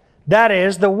heart. That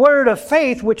is, the word of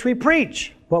faith which we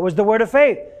preach." What was the word of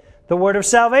faith? the word of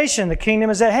salvation. The kingdom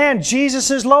is at hand.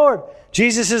 Jesus is Lord.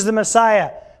 Jesus is the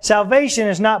Messiah. Salvation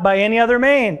is not by any other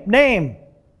name.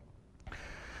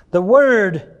 The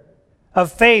word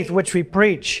of faith which we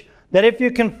preach, that if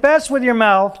you confess with your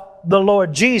mouth the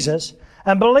Lord Jesus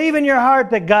and believe in your heart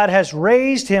that God has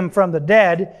raised him from the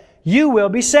dead, you will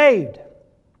be saved.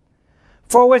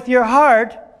 For with your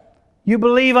heart you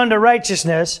believe unto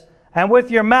righteousness, and with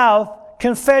your mouth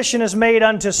confession is made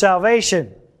unto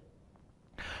salvation.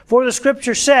 For the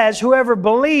Scripture says, whoever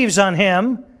believes on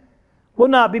him will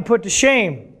not be put to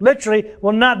shame. Literally,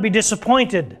 will not be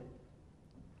disappointed.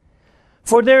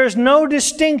 For there is no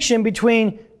distinction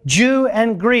between Jew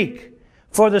and Greek.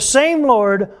 For the same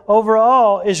Lord over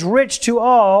all is rich to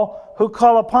all who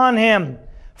call upon him.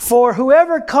 For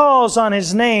whoever calls on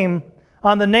his name,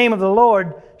 on the name of the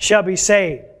Lord, shall be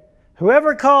saved.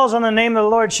 Whoever calls on the name of the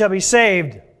Lord shall be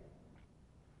saved.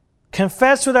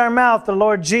 Confess with our mouth the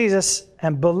Lord Jesus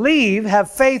and believe,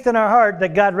 have faith in our heart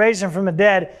that God raised him from the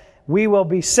dead, we will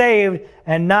be saved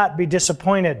and not be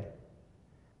disappointed.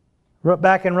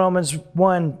 Back in Romans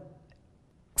 1,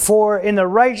 for in the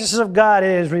righteousness of God it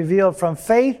is revealed from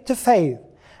faith to faith.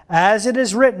 As it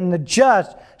is written, the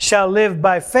just shall live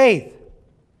by faith.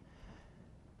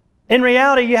 In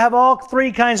reality, you have all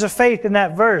three kinds of faith in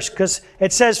that verse, because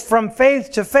it says from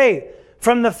faith to faith.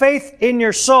 From the faith in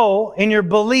your soul, in your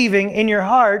believing, in your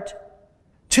heart,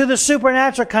 to the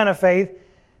supernatural kind of faith,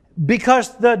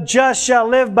 because the just shall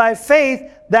live by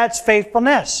faith, that's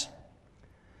faithfulness.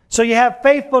 So you have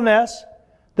faithfulness,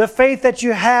 the faith that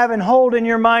you have and hold in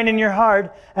your mind and your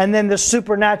heart, and then the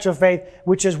supernatural faith,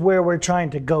 which is where we're trying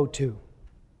to go to.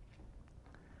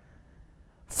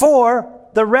 For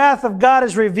the wrath of God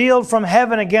is revealed from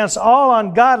heaven against all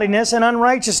ungodliness and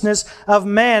unrighteousness of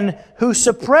men who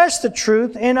suppress the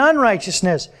truth in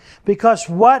unrighteousness, because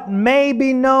what may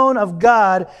be known of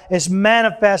God is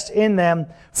manifest in them,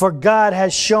 for God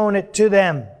has shown it to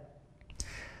them.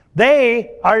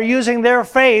 They are using their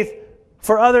faith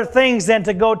for other things than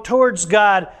to go towards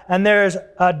God, and there's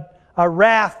a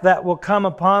wrath that will come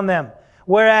upon them.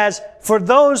 Whereas for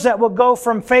those that will go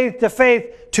from faith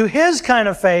to his kind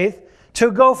of faith, to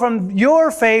go from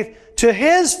your faith to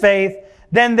his faith,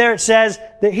 then there it says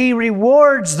that he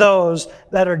rewards those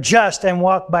that are just and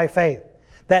walk by faith,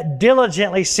 that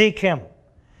diligently seek him.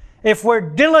 If we're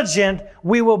diligent,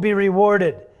 we will be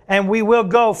rewarded, and we will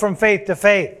go from faith to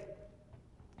faith.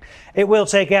 It will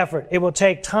take effort. It will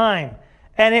take time.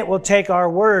 And it will take our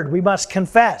word. We must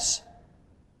confess.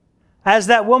 As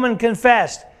that woman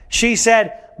confessed, she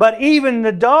said, but even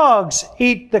the dogs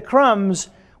eat the crumbs.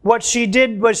 What she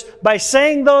did was, by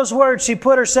saying those words, she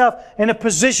put herself in a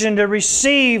position to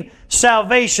receive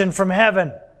salvation from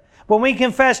heaven. When we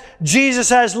confess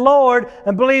Jesus as Lord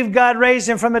and believe God raised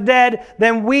him from the dead,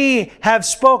 then we have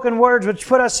spoken words which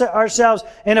put ourselves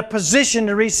in a position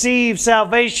to receive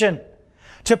salvation.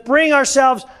 To bring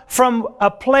ourselves from a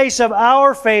place of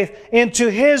our faith into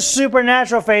his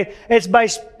supernatural faith, it's by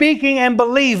speaking and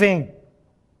believing.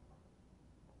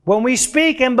 When we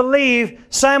speak and believe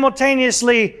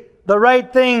simultaneously the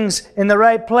right things in the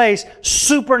right place,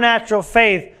 supernatural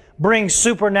faith brings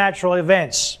supernatural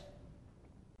events.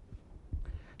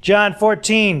 John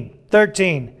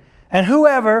 14:13. And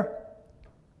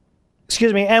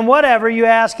whatever you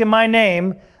ask in my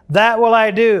name, that will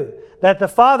I do, that the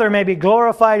Father may be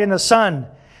glorified in the Son.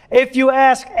 If you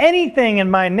ask anything in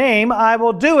my name, I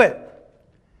will do it.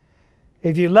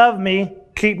 If you love me,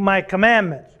 keep my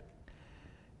commandments.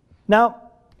 Now,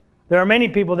 there are many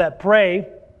people that pray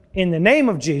in the name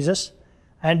of Jesus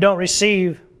and don't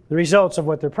receive the results of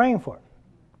what they're praying for.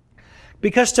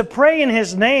 Because to pray in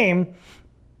his name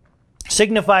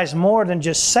signifies more than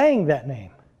just saying that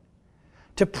name.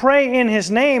 To pray in his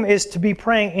name is to be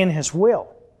praying in his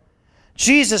will.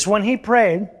 Jesus, when he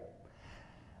prayed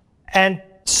and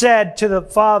said to the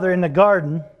Father in the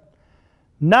garden,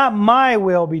 not my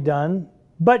will be done,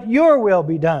 but your will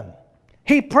be done.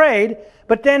 He prayed,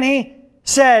 but then he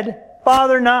said,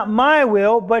 Father, not my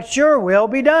will, but your will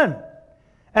be done.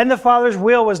 And the Father's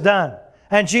will was done.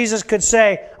 And Jesus could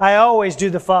say, I always do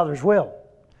the Father's will.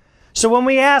 So when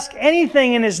we ask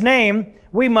anything in his name,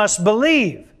 we must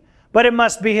believe, but it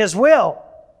must be his will.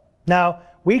 Now,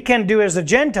 we can do as the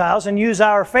Gentiles and use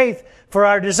our faith for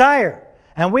our desire.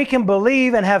 And we can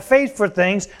believe and have faith for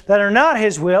things that are not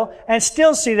his will and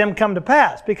still see them come to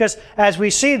pass. Because as we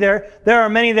see there are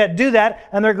many that do that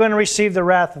and they're going to receive the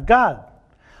wrath of God.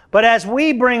 But as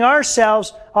we bring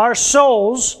ourselves, our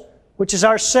souls, which is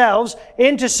ourselves,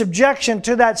 into subjection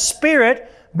to that Spirit,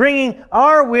 bringing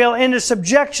our will into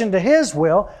subjection to His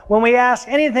will. When we ask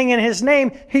anything in His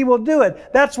name, He will do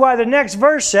it. That's why the next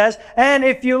verse says, and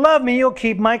if you love me, you'll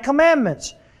keep my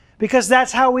commandments. Because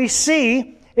that's how we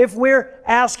see if we're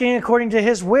asking according to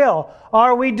His will.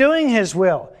 Are we doing His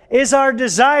will? Is our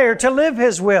desire to live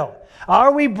His will?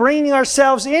 Are we bringing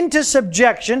ourselves into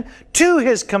subjection to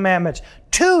His commandments,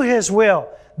 to His will?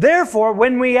 Therefore,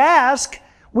 when we ask,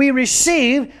 we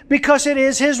receive because it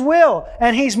is His will.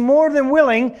 And He's more than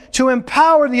willing to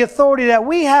empower the authority that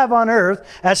we have on earth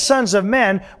as sons of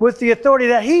men with the authority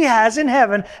that He has in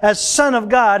heaven as Son of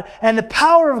God. And the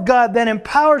power of God then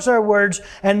empowers our words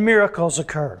and miracles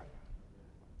occur.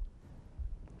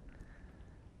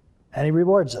 And He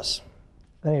rewards us.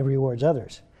 Then He rewards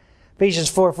others. Ephesians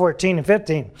 4:14 and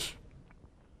 15.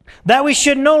 That we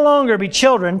should no longer be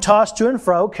children tossed to and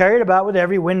fro, carried about with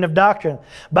every wind of doctrine,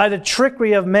 by the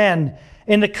trickery of men,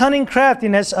 in the cunning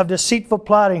craftiness of deceitful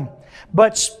plotting,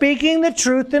 but speaking the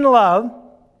truth in love,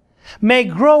 may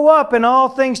grow up in all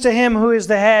things to Him who is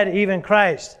the head, even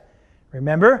Christ.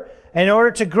 Remember, in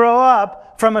order to grow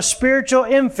up from a spiritual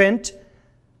infant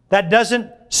that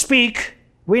doesn't speak,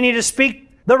 we need to speak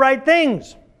the right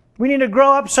things. We need to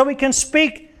grow up so we can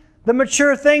speak the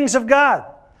mature things of God.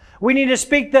 We need to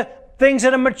speak the things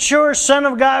that a mature son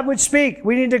of God would speak.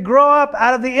 We need to grow up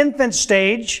out of the infant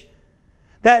stage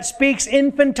that speaks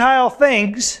infantile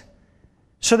things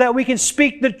so that we can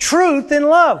speak the truth in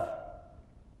love.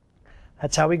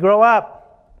 That's how we grow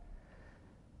up.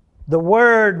 The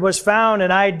Word was found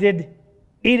and I did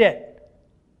eat it,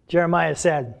 Jeremiah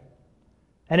said.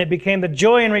 And it became the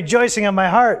joy and rejoicing of my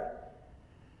heart.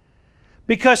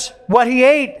 Because what he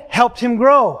ate helped him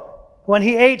grow. When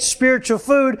he ate spiritual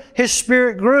food, his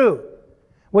spirit grew.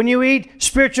 When you eat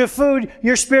spiritual food,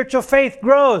 your spiritual faith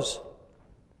grows.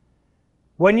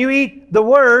 When you eat the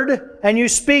Word and you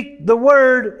speak the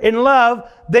Word in love,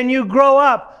 then you grow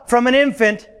up from an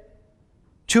infant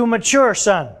to a mature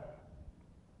son.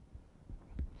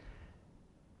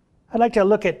 I'd like to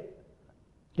look at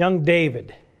young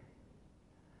David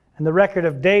and the record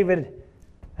of David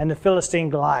and the Philistine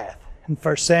Goliath in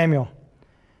 1 Samuel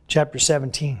chapter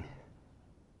 17.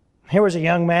 Here was a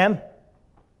young man.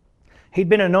 He'd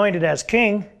been anointed as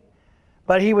king,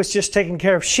 but he was just taking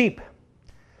care of sheep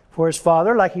for his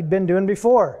father like he'd been doing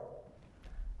before.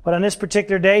 But on this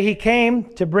particular day, he came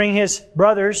to bring his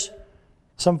brothers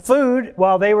some food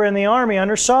while they were in the army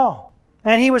under Saul.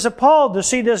 And he was appalled to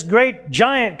see this great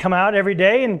giant come out every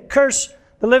day and curse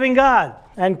the living God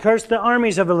and curse the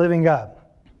armies of the living God.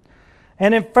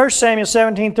 And in 1 Samuel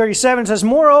 17:37 it says,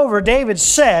 Moreover, David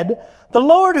said, The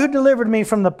Lord who delivered me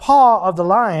from the paw of the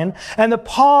lion and the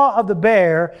paw of the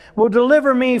bear will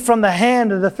deliver me from the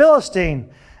hand of the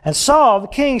Philistine. And Saul, the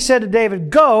king, said to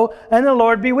David, Go, and the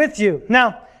Lord be with you.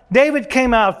 Now, David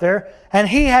came out there, and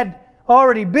he had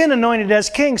already been anointed as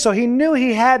king, so he knew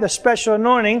he had the special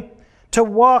anointing to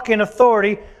walk in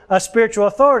authority, a spiritual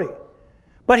authority.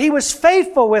 But he was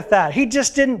faithful with that. He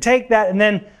just didn't take that and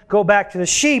then go back to the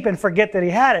sheep and forget that he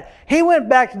had it. He went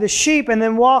back to the sheep and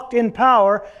then walked in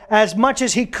power as much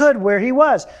as he could where he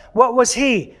was. What was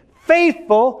he?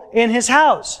 Faithful in his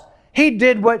house. He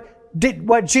did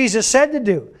what Jesus said to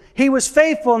do. He was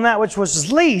faithful in that which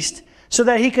was least so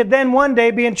that he could then one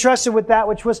day be entrusted with that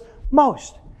which was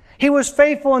most. He was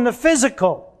faithful in the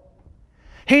physical.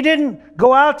 He didn't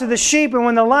go out to the sheep and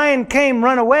when the lion came,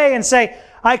 run away and say,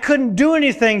 I couldn't do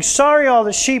anything. Sorry, all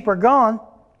the sheep are gone.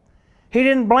 He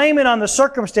didn't blame it on the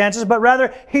circumstances, but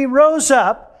rather he rose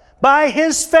up by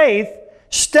his faith,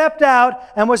 stepped out,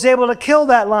 and was able to kill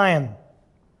that lion.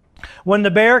 When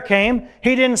the bear came,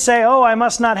 he didn't say, oh, I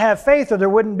must not have faith or there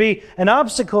wouldn't be an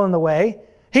obstacle in the way.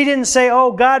 He didn't say,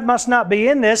 oh, God must not be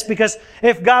in this because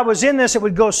if God was in this, it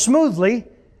would go smoothly.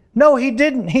 No, he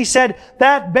didn't. He said,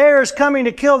 that bear is coming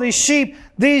to kill these sheep.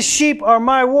 These sheep are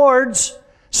my wards.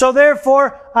 So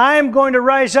therefore, I am going to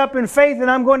rise up in faith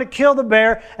and I'm going to kill the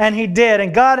bear. And he did.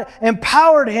 And God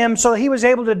empowered him so that he was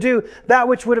able to do that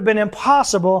which would have been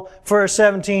impossible for a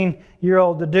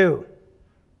 17-year-old to do.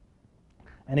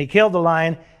 And he killed the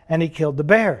lion and he killed the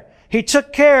bear. He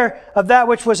took care of that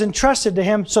which was entrusted to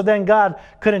him so then God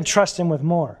could entrust him with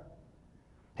more.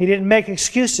 He didn't make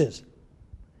excuses,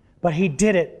 but he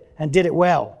did it and did it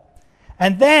well.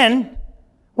 And then,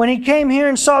 when he came here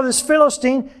and saw this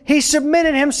Philistine, he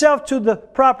submitted himself to the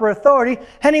proper authority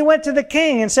and he went to the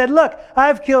king and said, look,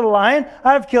 I've killed a lion,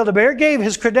 I've killed a bear, gave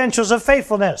his credentials of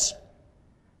faithfulness.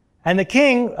 And the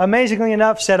king, amazingly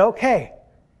enough, said, okay,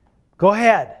 go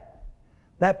ahead.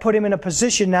 That put him in a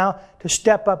position now to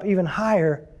step up even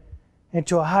higher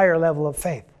into a higher level of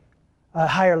faith, a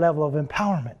higher level of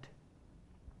empowerment.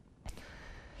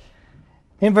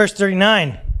 In verse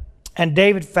 39, and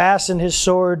David fastened his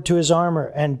sword to his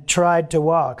armor and tried to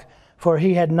walk, for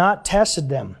he had not tested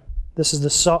them. This is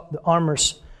the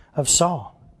armors of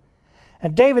Saul.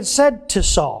 And David said to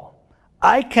Saul,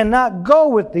 I cannot go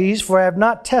with these, for I have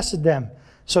not tested them.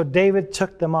 So David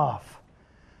took them off.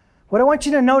 What I want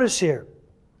you to notice here,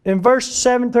 in verse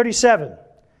 737,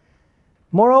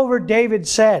 moreover, David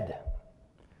said,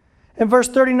 in verse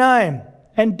 39,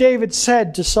 and David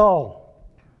said to Saul,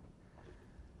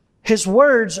 his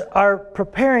words are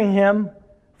preparing him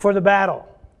for the battle.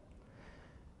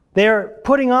 They are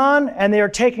putting on and they are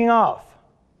taking off.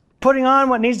 Putting on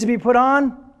what needs to be put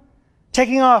on,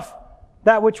 taking off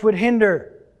that which would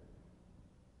hinder.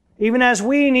 Even as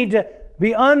we need to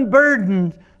be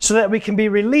unburdened so that we can be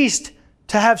released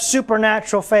to have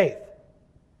supernatural faith.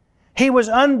 He was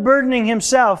unburdening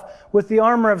himself with the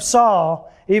armor of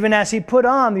Saul, even as he put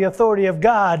on the authority of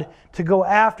God to go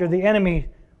after the enemy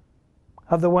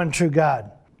of the one true God.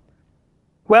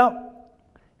 Well,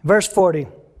 verse 40.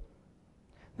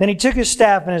 Then he took his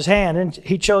staff in his hand, and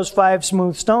he chose 5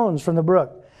 smooth stones from the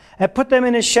brook, and put them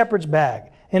in his shepherd's bag,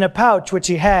 in a pouch which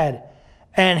he had,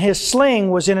 and his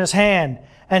sling was in his hand.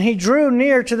 And he drew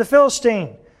near to the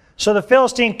Philistine. So the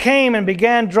Philistine came and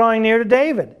began drawing near to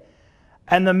David.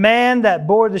 And the man that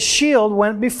bore the shield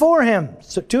went before him,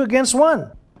 so 2 against 1.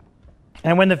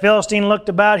 And when the Philistine looked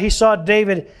about, he saw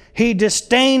David. He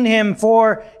disdained him,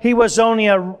 for he was only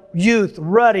a youth,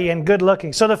 ruddy and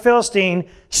good-looking. So the Philistine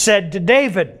said to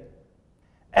David,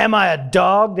 am I a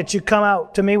dog that you come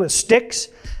out to me with sticks?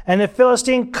 And the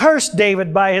Philistine cursed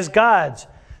David by his gods.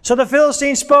 So the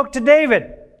Philistine spoke to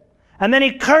David, and then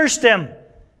he cursed him.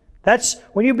 That's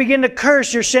when you begin to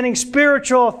curse, you're sending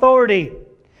spiritual authority.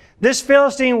 This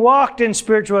Philistine walked in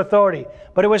spiritual authority,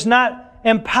 but it was not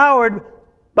empowered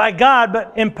by God,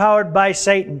 but empowered by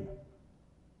Satan.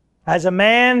 As a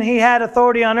man, he had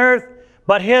authority on earth,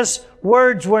 but his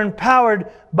words were empowered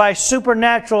by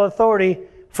supernatural authority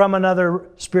from another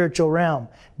spiritual realm.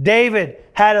 David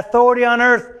had authority on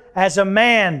earth as a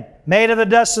man made of the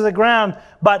dust of the ground,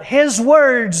 but his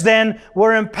words then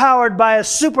were empowered by a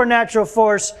supernatural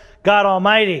force, God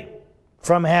Almighty,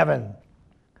 from heaven.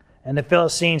 And the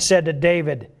Philistine said to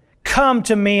David, come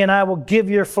to me, and I will give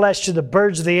your flesh to the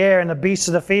birds of the air and the beasts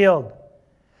of the field.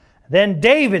 Then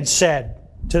David said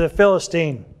to the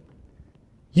Philistine,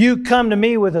 you come to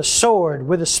me with a sword,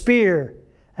 with a spear,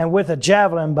 and with a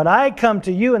javelin, but I come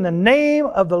to you in the name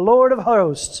of the Lord of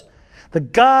hosts, the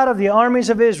God of the armies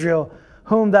of Israel,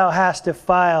 whom thou hast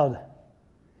defiled.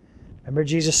 Remember,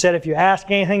 Jesus said, if you ask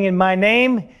anything in my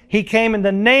name, he came in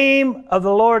the name of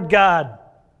the Lord God.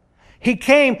 He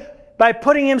came by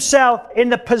putting himself in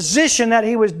the position that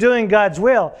he was doing God's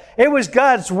will. It was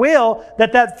God's will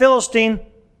that that Philistine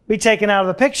be taken out of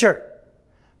the picture.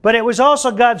 But it was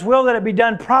also God's will that it be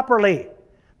done properly.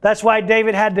 That's why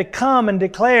David had to come and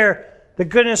declare the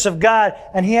goodness of God,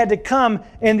 and he had to come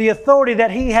in the authority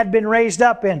that he had been raised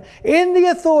up in. In the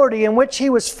authority in which he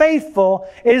was faithful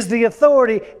is the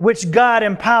authority which God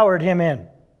empowered him in.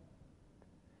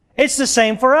 It's the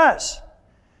same for us.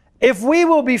 If we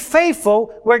will be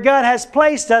faithful where God has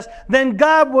placed us, then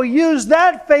God will use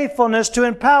that faithfulness to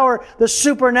empower the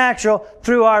supernatural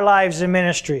through our lives and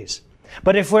ministries.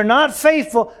 But if we're not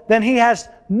faithful, then he has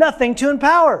nothing to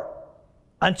empower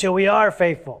until we are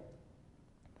faithful.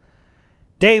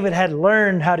 David had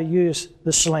learned how to use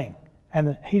the sling,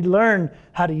 and he learned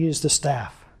how to use the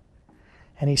staff.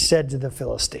 And he said to the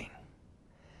Philistine,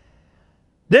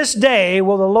 this day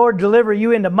will the Lord deliver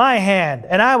you into my hand,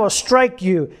 and I will strike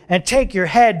you and take your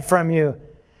head from you.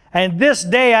 And this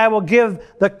day I will give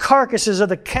the carcasses of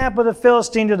the camp of the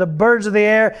Philistine to the birds of the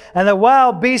air and the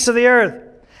wild beasts of the earth.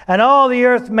 And all the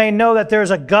earth may know that there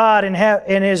is a God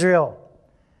in Israel.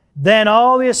 Then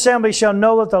all the assembly shall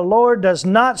know that the Lord does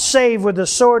not save with the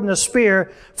sword and the spear,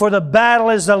 for the battle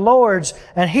is the Lord's,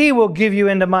 and he will give you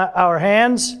into our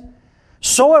hands.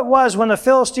 So it was when the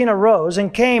Philistine arose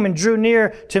and came and drew near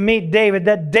to meet David,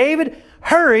 that David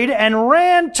hurried and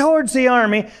ran towards the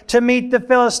army to meet the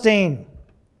Philistine.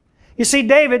 You see,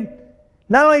 David,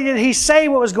 not only did he say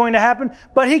what was going to happen,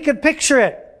 but he could picture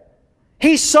it.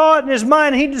 He saw it in his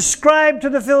mind. He described to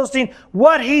the Philistine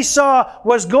what he saw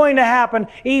was going to happen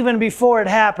even before it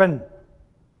happened.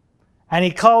 And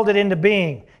he called it into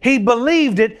being. He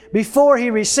believed it before he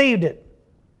received it.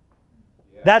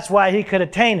 That's why he could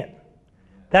attain it.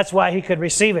 That's why he could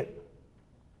receive it.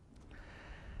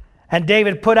 And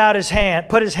David put his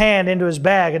hand into his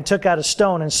bag and took out a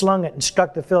stone and slung it and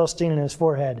struck the Philistine in his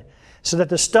forehead, so that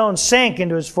the stone sank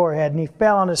into his forehead and he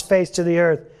fell on his face to the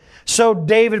earth. So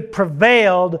David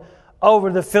prevailed over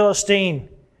the Philistine.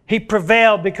 He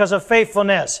prevailed because of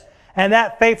faithfulness. And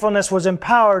that faithfulness was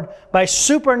empowered by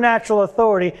supernatural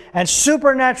authority, and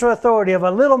supernatural authority of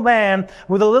a little man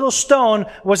with a little stone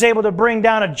was able to bring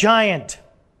down a giant.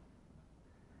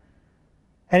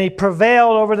 And he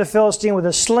prevailed over the Philistine with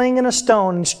a sling and a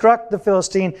stone and struck the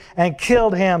Philistine and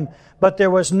killed him. But there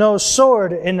was no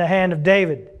sword in the hand of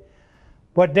David.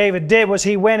 What David did was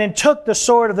he went and took the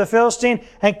sword of the Philistine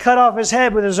and cut off his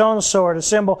head with his own sword, a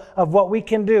symbol of what we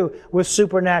can do with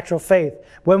supernatural faith.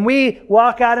 When we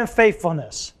walk out in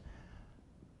faithfulness,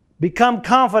 become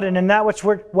confident in that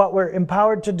what we're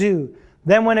empowered to do,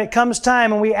 then when it comes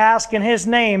time and we ask in His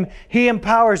name, He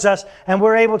empowers us and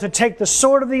we're able to take the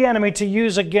sword of the enemy to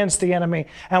use against the enemy.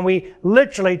 And we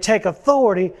literally take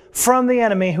authority from the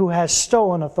enemy who has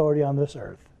stolen authority on this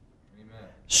earth. Amen.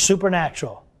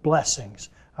 Supernatural blessings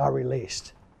are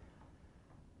released.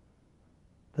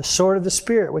 The sword of the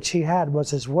Spirit which He had was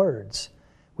His words,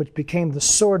 which became the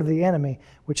sword of the enemy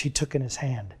which He took in His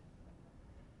hand.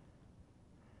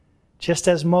 Just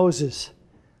as Moses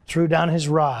threw down his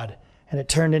rod and it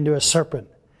turned into a serpent,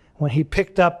 when he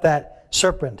picked up that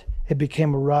serpent, it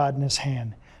became a rod in his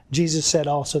hand. Jesus said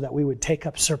also that we would take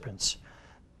up serpents,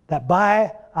 that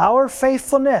by our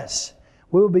faithfulness,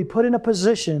 we will be put in a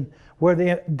position where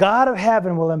the God of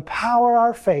heaven will empower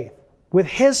our faith with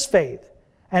His faith,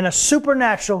 and a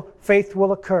supernatural faith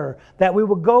will occur, that we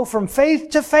will go from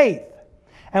faith to faith,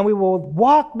 and we will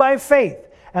walk by faith,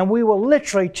 and we will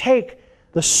literally take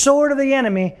the sword of the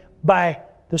enemy by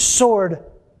the sword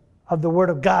of the Word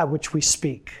of God which we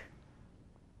speak.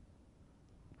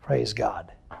 Praise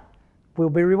God. We'll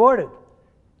be rewarded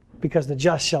because the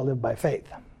just shall live by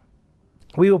faith.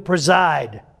 We will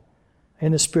preside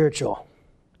in the spiritual.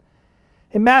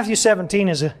 In Matthew 17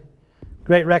 is a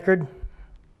great record.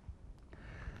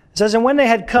 It says, "And when they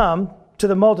had come to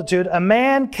the multitude, a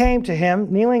man came to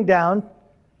him, kneeling down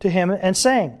to him and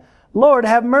saying, Lord,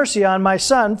 have mercy on my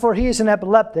son, for he is an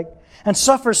epileptic and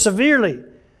suffers severely.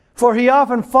 For he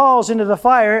often falls into the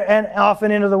fire and often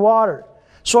into the water.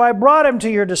 So I brought him to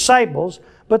your disciples,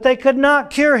 but they could not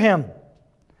cure him.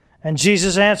 And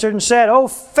Jesus answered and said, O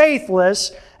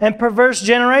faithless and perverse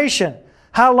generation,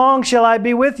 how long shall I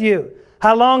be with you?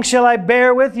 How long shall I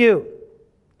bear with you?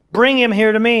 Bring him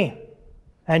here to me.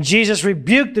 And Jesus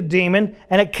rebuked the demon,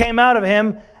 and it came out of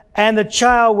him, and the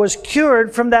child was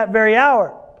cured from that very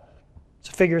hour." It's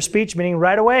a figure of speech, meaning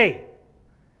right away.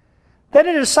 Then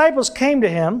the disciples came to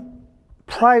him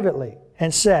privately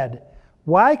and said,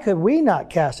 Why could we not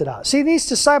cast it out? See, these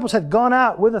disciples had gone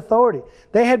out with authority.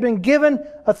 They had been given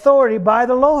authority by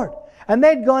the Lord. And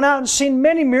they'd gone out and seen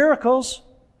many miracles,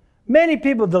 many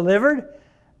people delivered,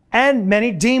 and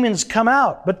many demons come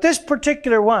out. But this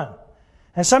particular one,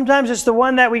 and sometimes it's the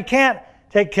one that we can't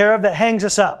take care of that hangs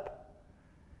us up.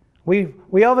 We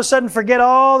all of a sudden forget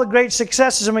all the great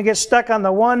successes and we get stuck on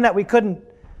the one that we couldn't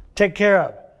take care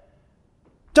of.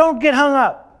 Don't get hung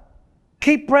up.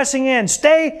 Keep pressing in.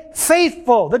 Stay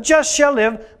faithful. The just shall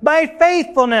live by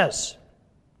faithfulness.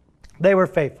 They were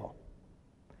faithful.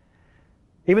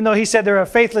 Even though He said they're a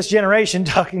faithless generation,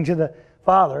 talking to the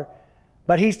Father,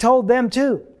 but He told them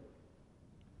too.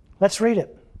 Let's read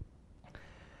it.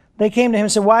 They came to Him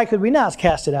and said, Why could we not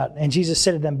cast it out? And Jesus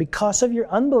said to them, Because of your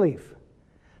unbelief.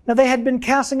 Now, they had been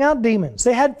casting out demons.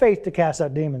 They had faith to cast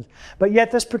out demons. But yet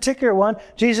this particular one,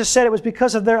 Jesus said it was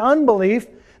because of their unbelief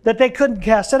that they couldn't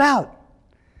cast it out.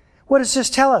 What does this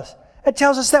tell us? It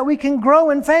tells us that we can grow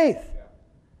in faith.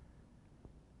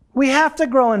 We have to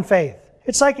grow in faith.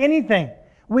 It's like anything.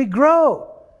 We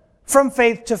grow from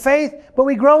faith to faith, but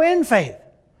we grow in faith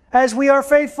as we are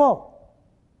faithful.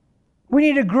 We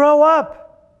need to grow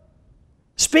up.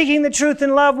 Speaking the truth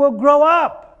in love will grow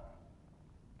up.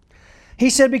 He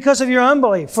said, because of your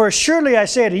unbelief. For surely I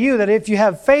say to you that if you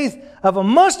have faith of a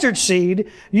mustard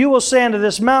seed, you will say unto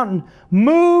this mountain,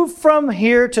 move from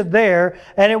here to there,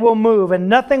 and it will move, and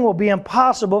nothing will be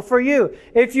impossible for you.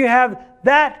 If you have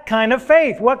that kind of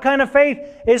faith. What kind of faith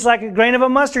is like a grain of a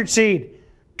mustard seed?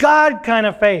 God kind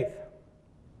of faith.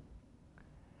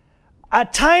 A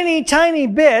tiny, tiny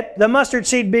bit, the mustard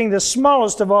seed being the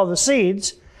smallest of all the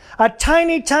seeds, a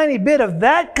tiny, tiny bit of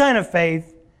that kind of faith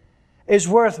is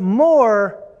worth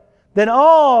more than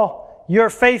all your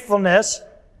faithfulness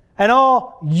and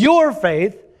all your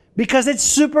faith, because it's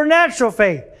supernatural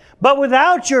faith. But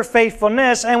without your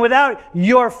faithfulness and without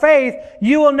your faith,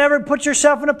 you will never put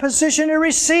yourself in a position to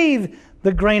receive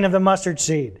the grain of the mustard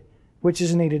seed, which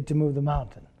is needed to move the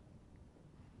mountain.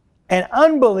 And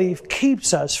unbelief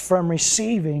keeps us from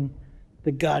receiving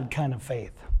the God kind of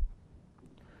faith.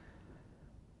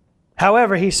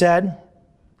 However, he said,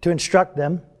 to instruct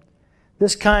them,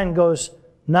 this kind goes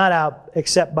not out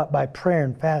except but by prayer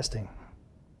and fasting.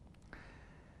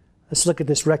 Let's look at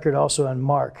this record also in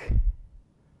Mark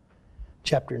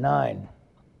chapter 9,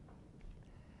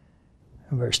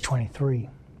 and verse 23.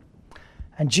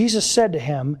 And Jesus said to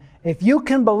him, if you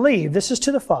can believe, this is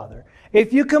to the Father,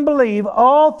 if you can believe,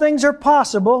 all things are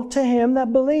possible to him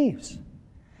that believes.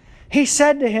 He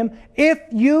said to him, if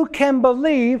you can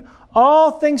believe,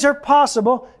 all things are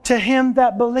possible to him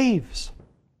that believes.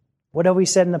 What have we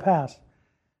said in the past?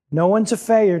 No one's a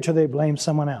failure till they blame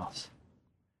someone else.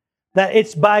 That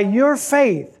it's by your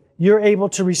faith you're able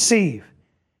to receive.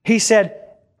 He said,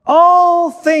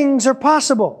 all things are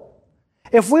possible.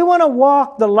 If we want to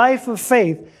walk the life of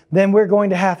faith, then we're going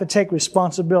to have to take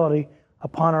responsibility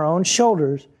upon our own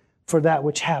shoulders for that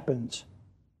which happens.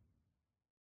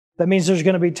 That means there's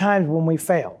going to be times when we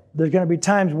fail. There's going to be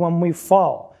times when we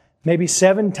fall, maybe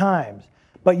 7 times.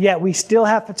 But yet we still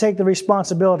have to take the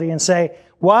responsibility and say,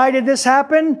 why did this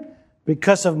happen?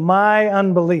 Because of my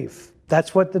unbelief.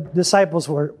 That's what the disciples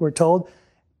were told.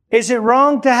 Is it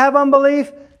wrong to have unbelief?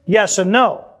 Yes or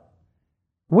no.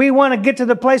 We want to get to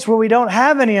the place where we don't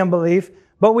have any unbelief,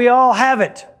 but we all have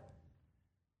it.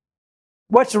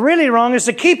 What's really wrong is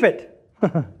to keep it.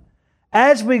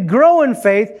 As we grow in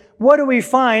faith, what do we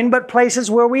find but places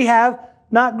where we have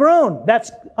not grown? That's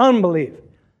unbelief.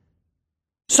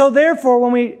 So therefore,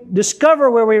 when we discover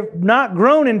where we've not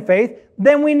grown in faith,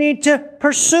 then we need to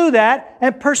pursue that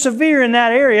and persevere in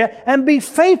that area and be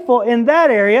faithful in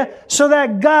that area so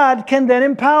that God can then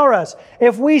empower us.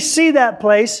 If we see that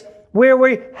place where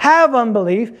we have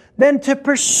unbelief, then to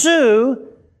pursue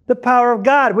the power of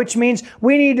God, which means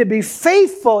we need to be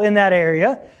faithful in that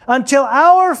area until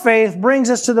our faith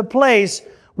brings us to the place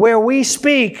where we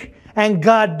speak and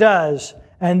God does,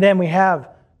 and then we have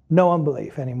no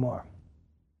unbelief anymore.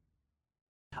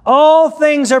 All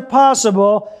things are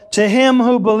possible to him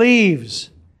who believes.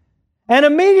 And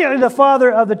immediately the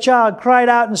father of the child cried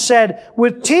out and said,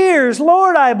 with tears,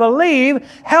 Lord, I believe,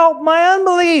 help my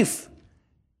unbelief.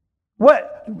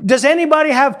 What? Does anybody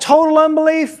have total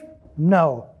unbelief?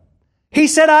 No. He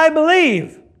said, I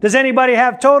believe. Does anybody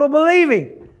have total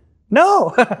believing?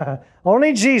 No.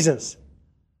 Only Jesus.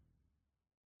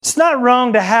 It's not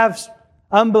wrong to have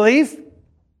unbelief.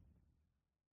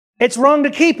 It's wrong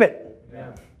to keep it.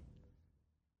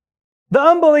 The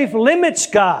unbelief limits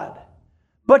God.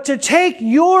 But to take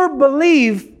your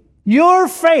belief, your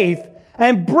faith,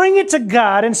 and bring it to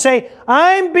God and say,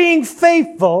 I'm being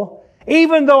faithful,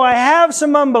 even though I have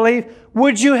some unbelief,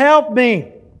 would you help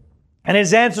me? And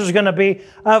his answer is going to be,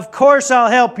 of course I'll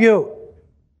help you.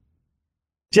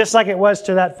 Just like it was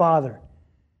to that father.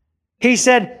 He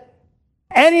said,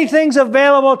 anything's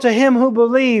available to him who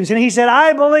believes. And he said,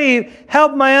 I believe,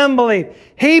 help my unbelief.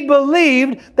 He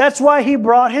believed, that's why he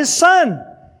brought his son.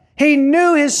 He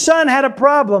knew his son had a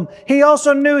problem. He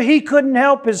also knew he couldn't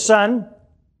help his son.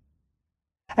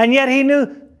 And yet he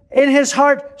knew in his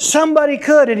heart somebody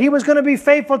could. And he was going to be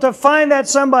faithful to find that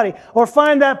somebody, or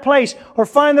find that place, or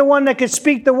find the one that could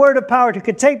speak the word of power, who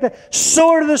could take the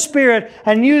sword of the Spirit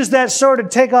and use that sword to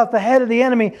take off the head of the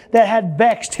enemy that had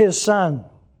vexed his son.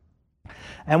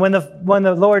 And when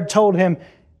the Lord told him,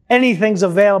 anything's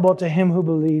available to him who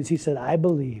believes, he said, I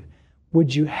believe.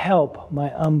 Would you help my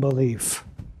unbelief?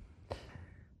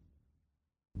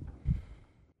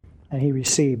 And he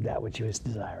received that which he was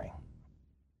desiring.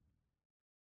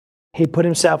 He put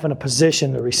himself in a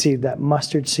position to receive that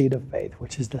mustard seed of faith,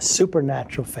 which is the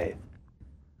supernatural faith.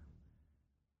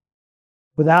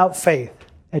 Without faith,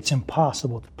 it's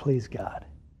impossible to please God.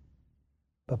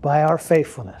 But by our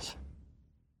faithfulness,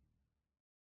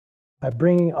 by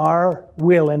bringing our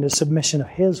will into submission of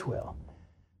his will,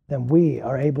 then we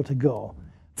are able to go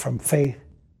from faith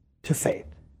to faith.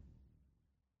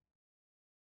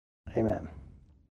 Amen.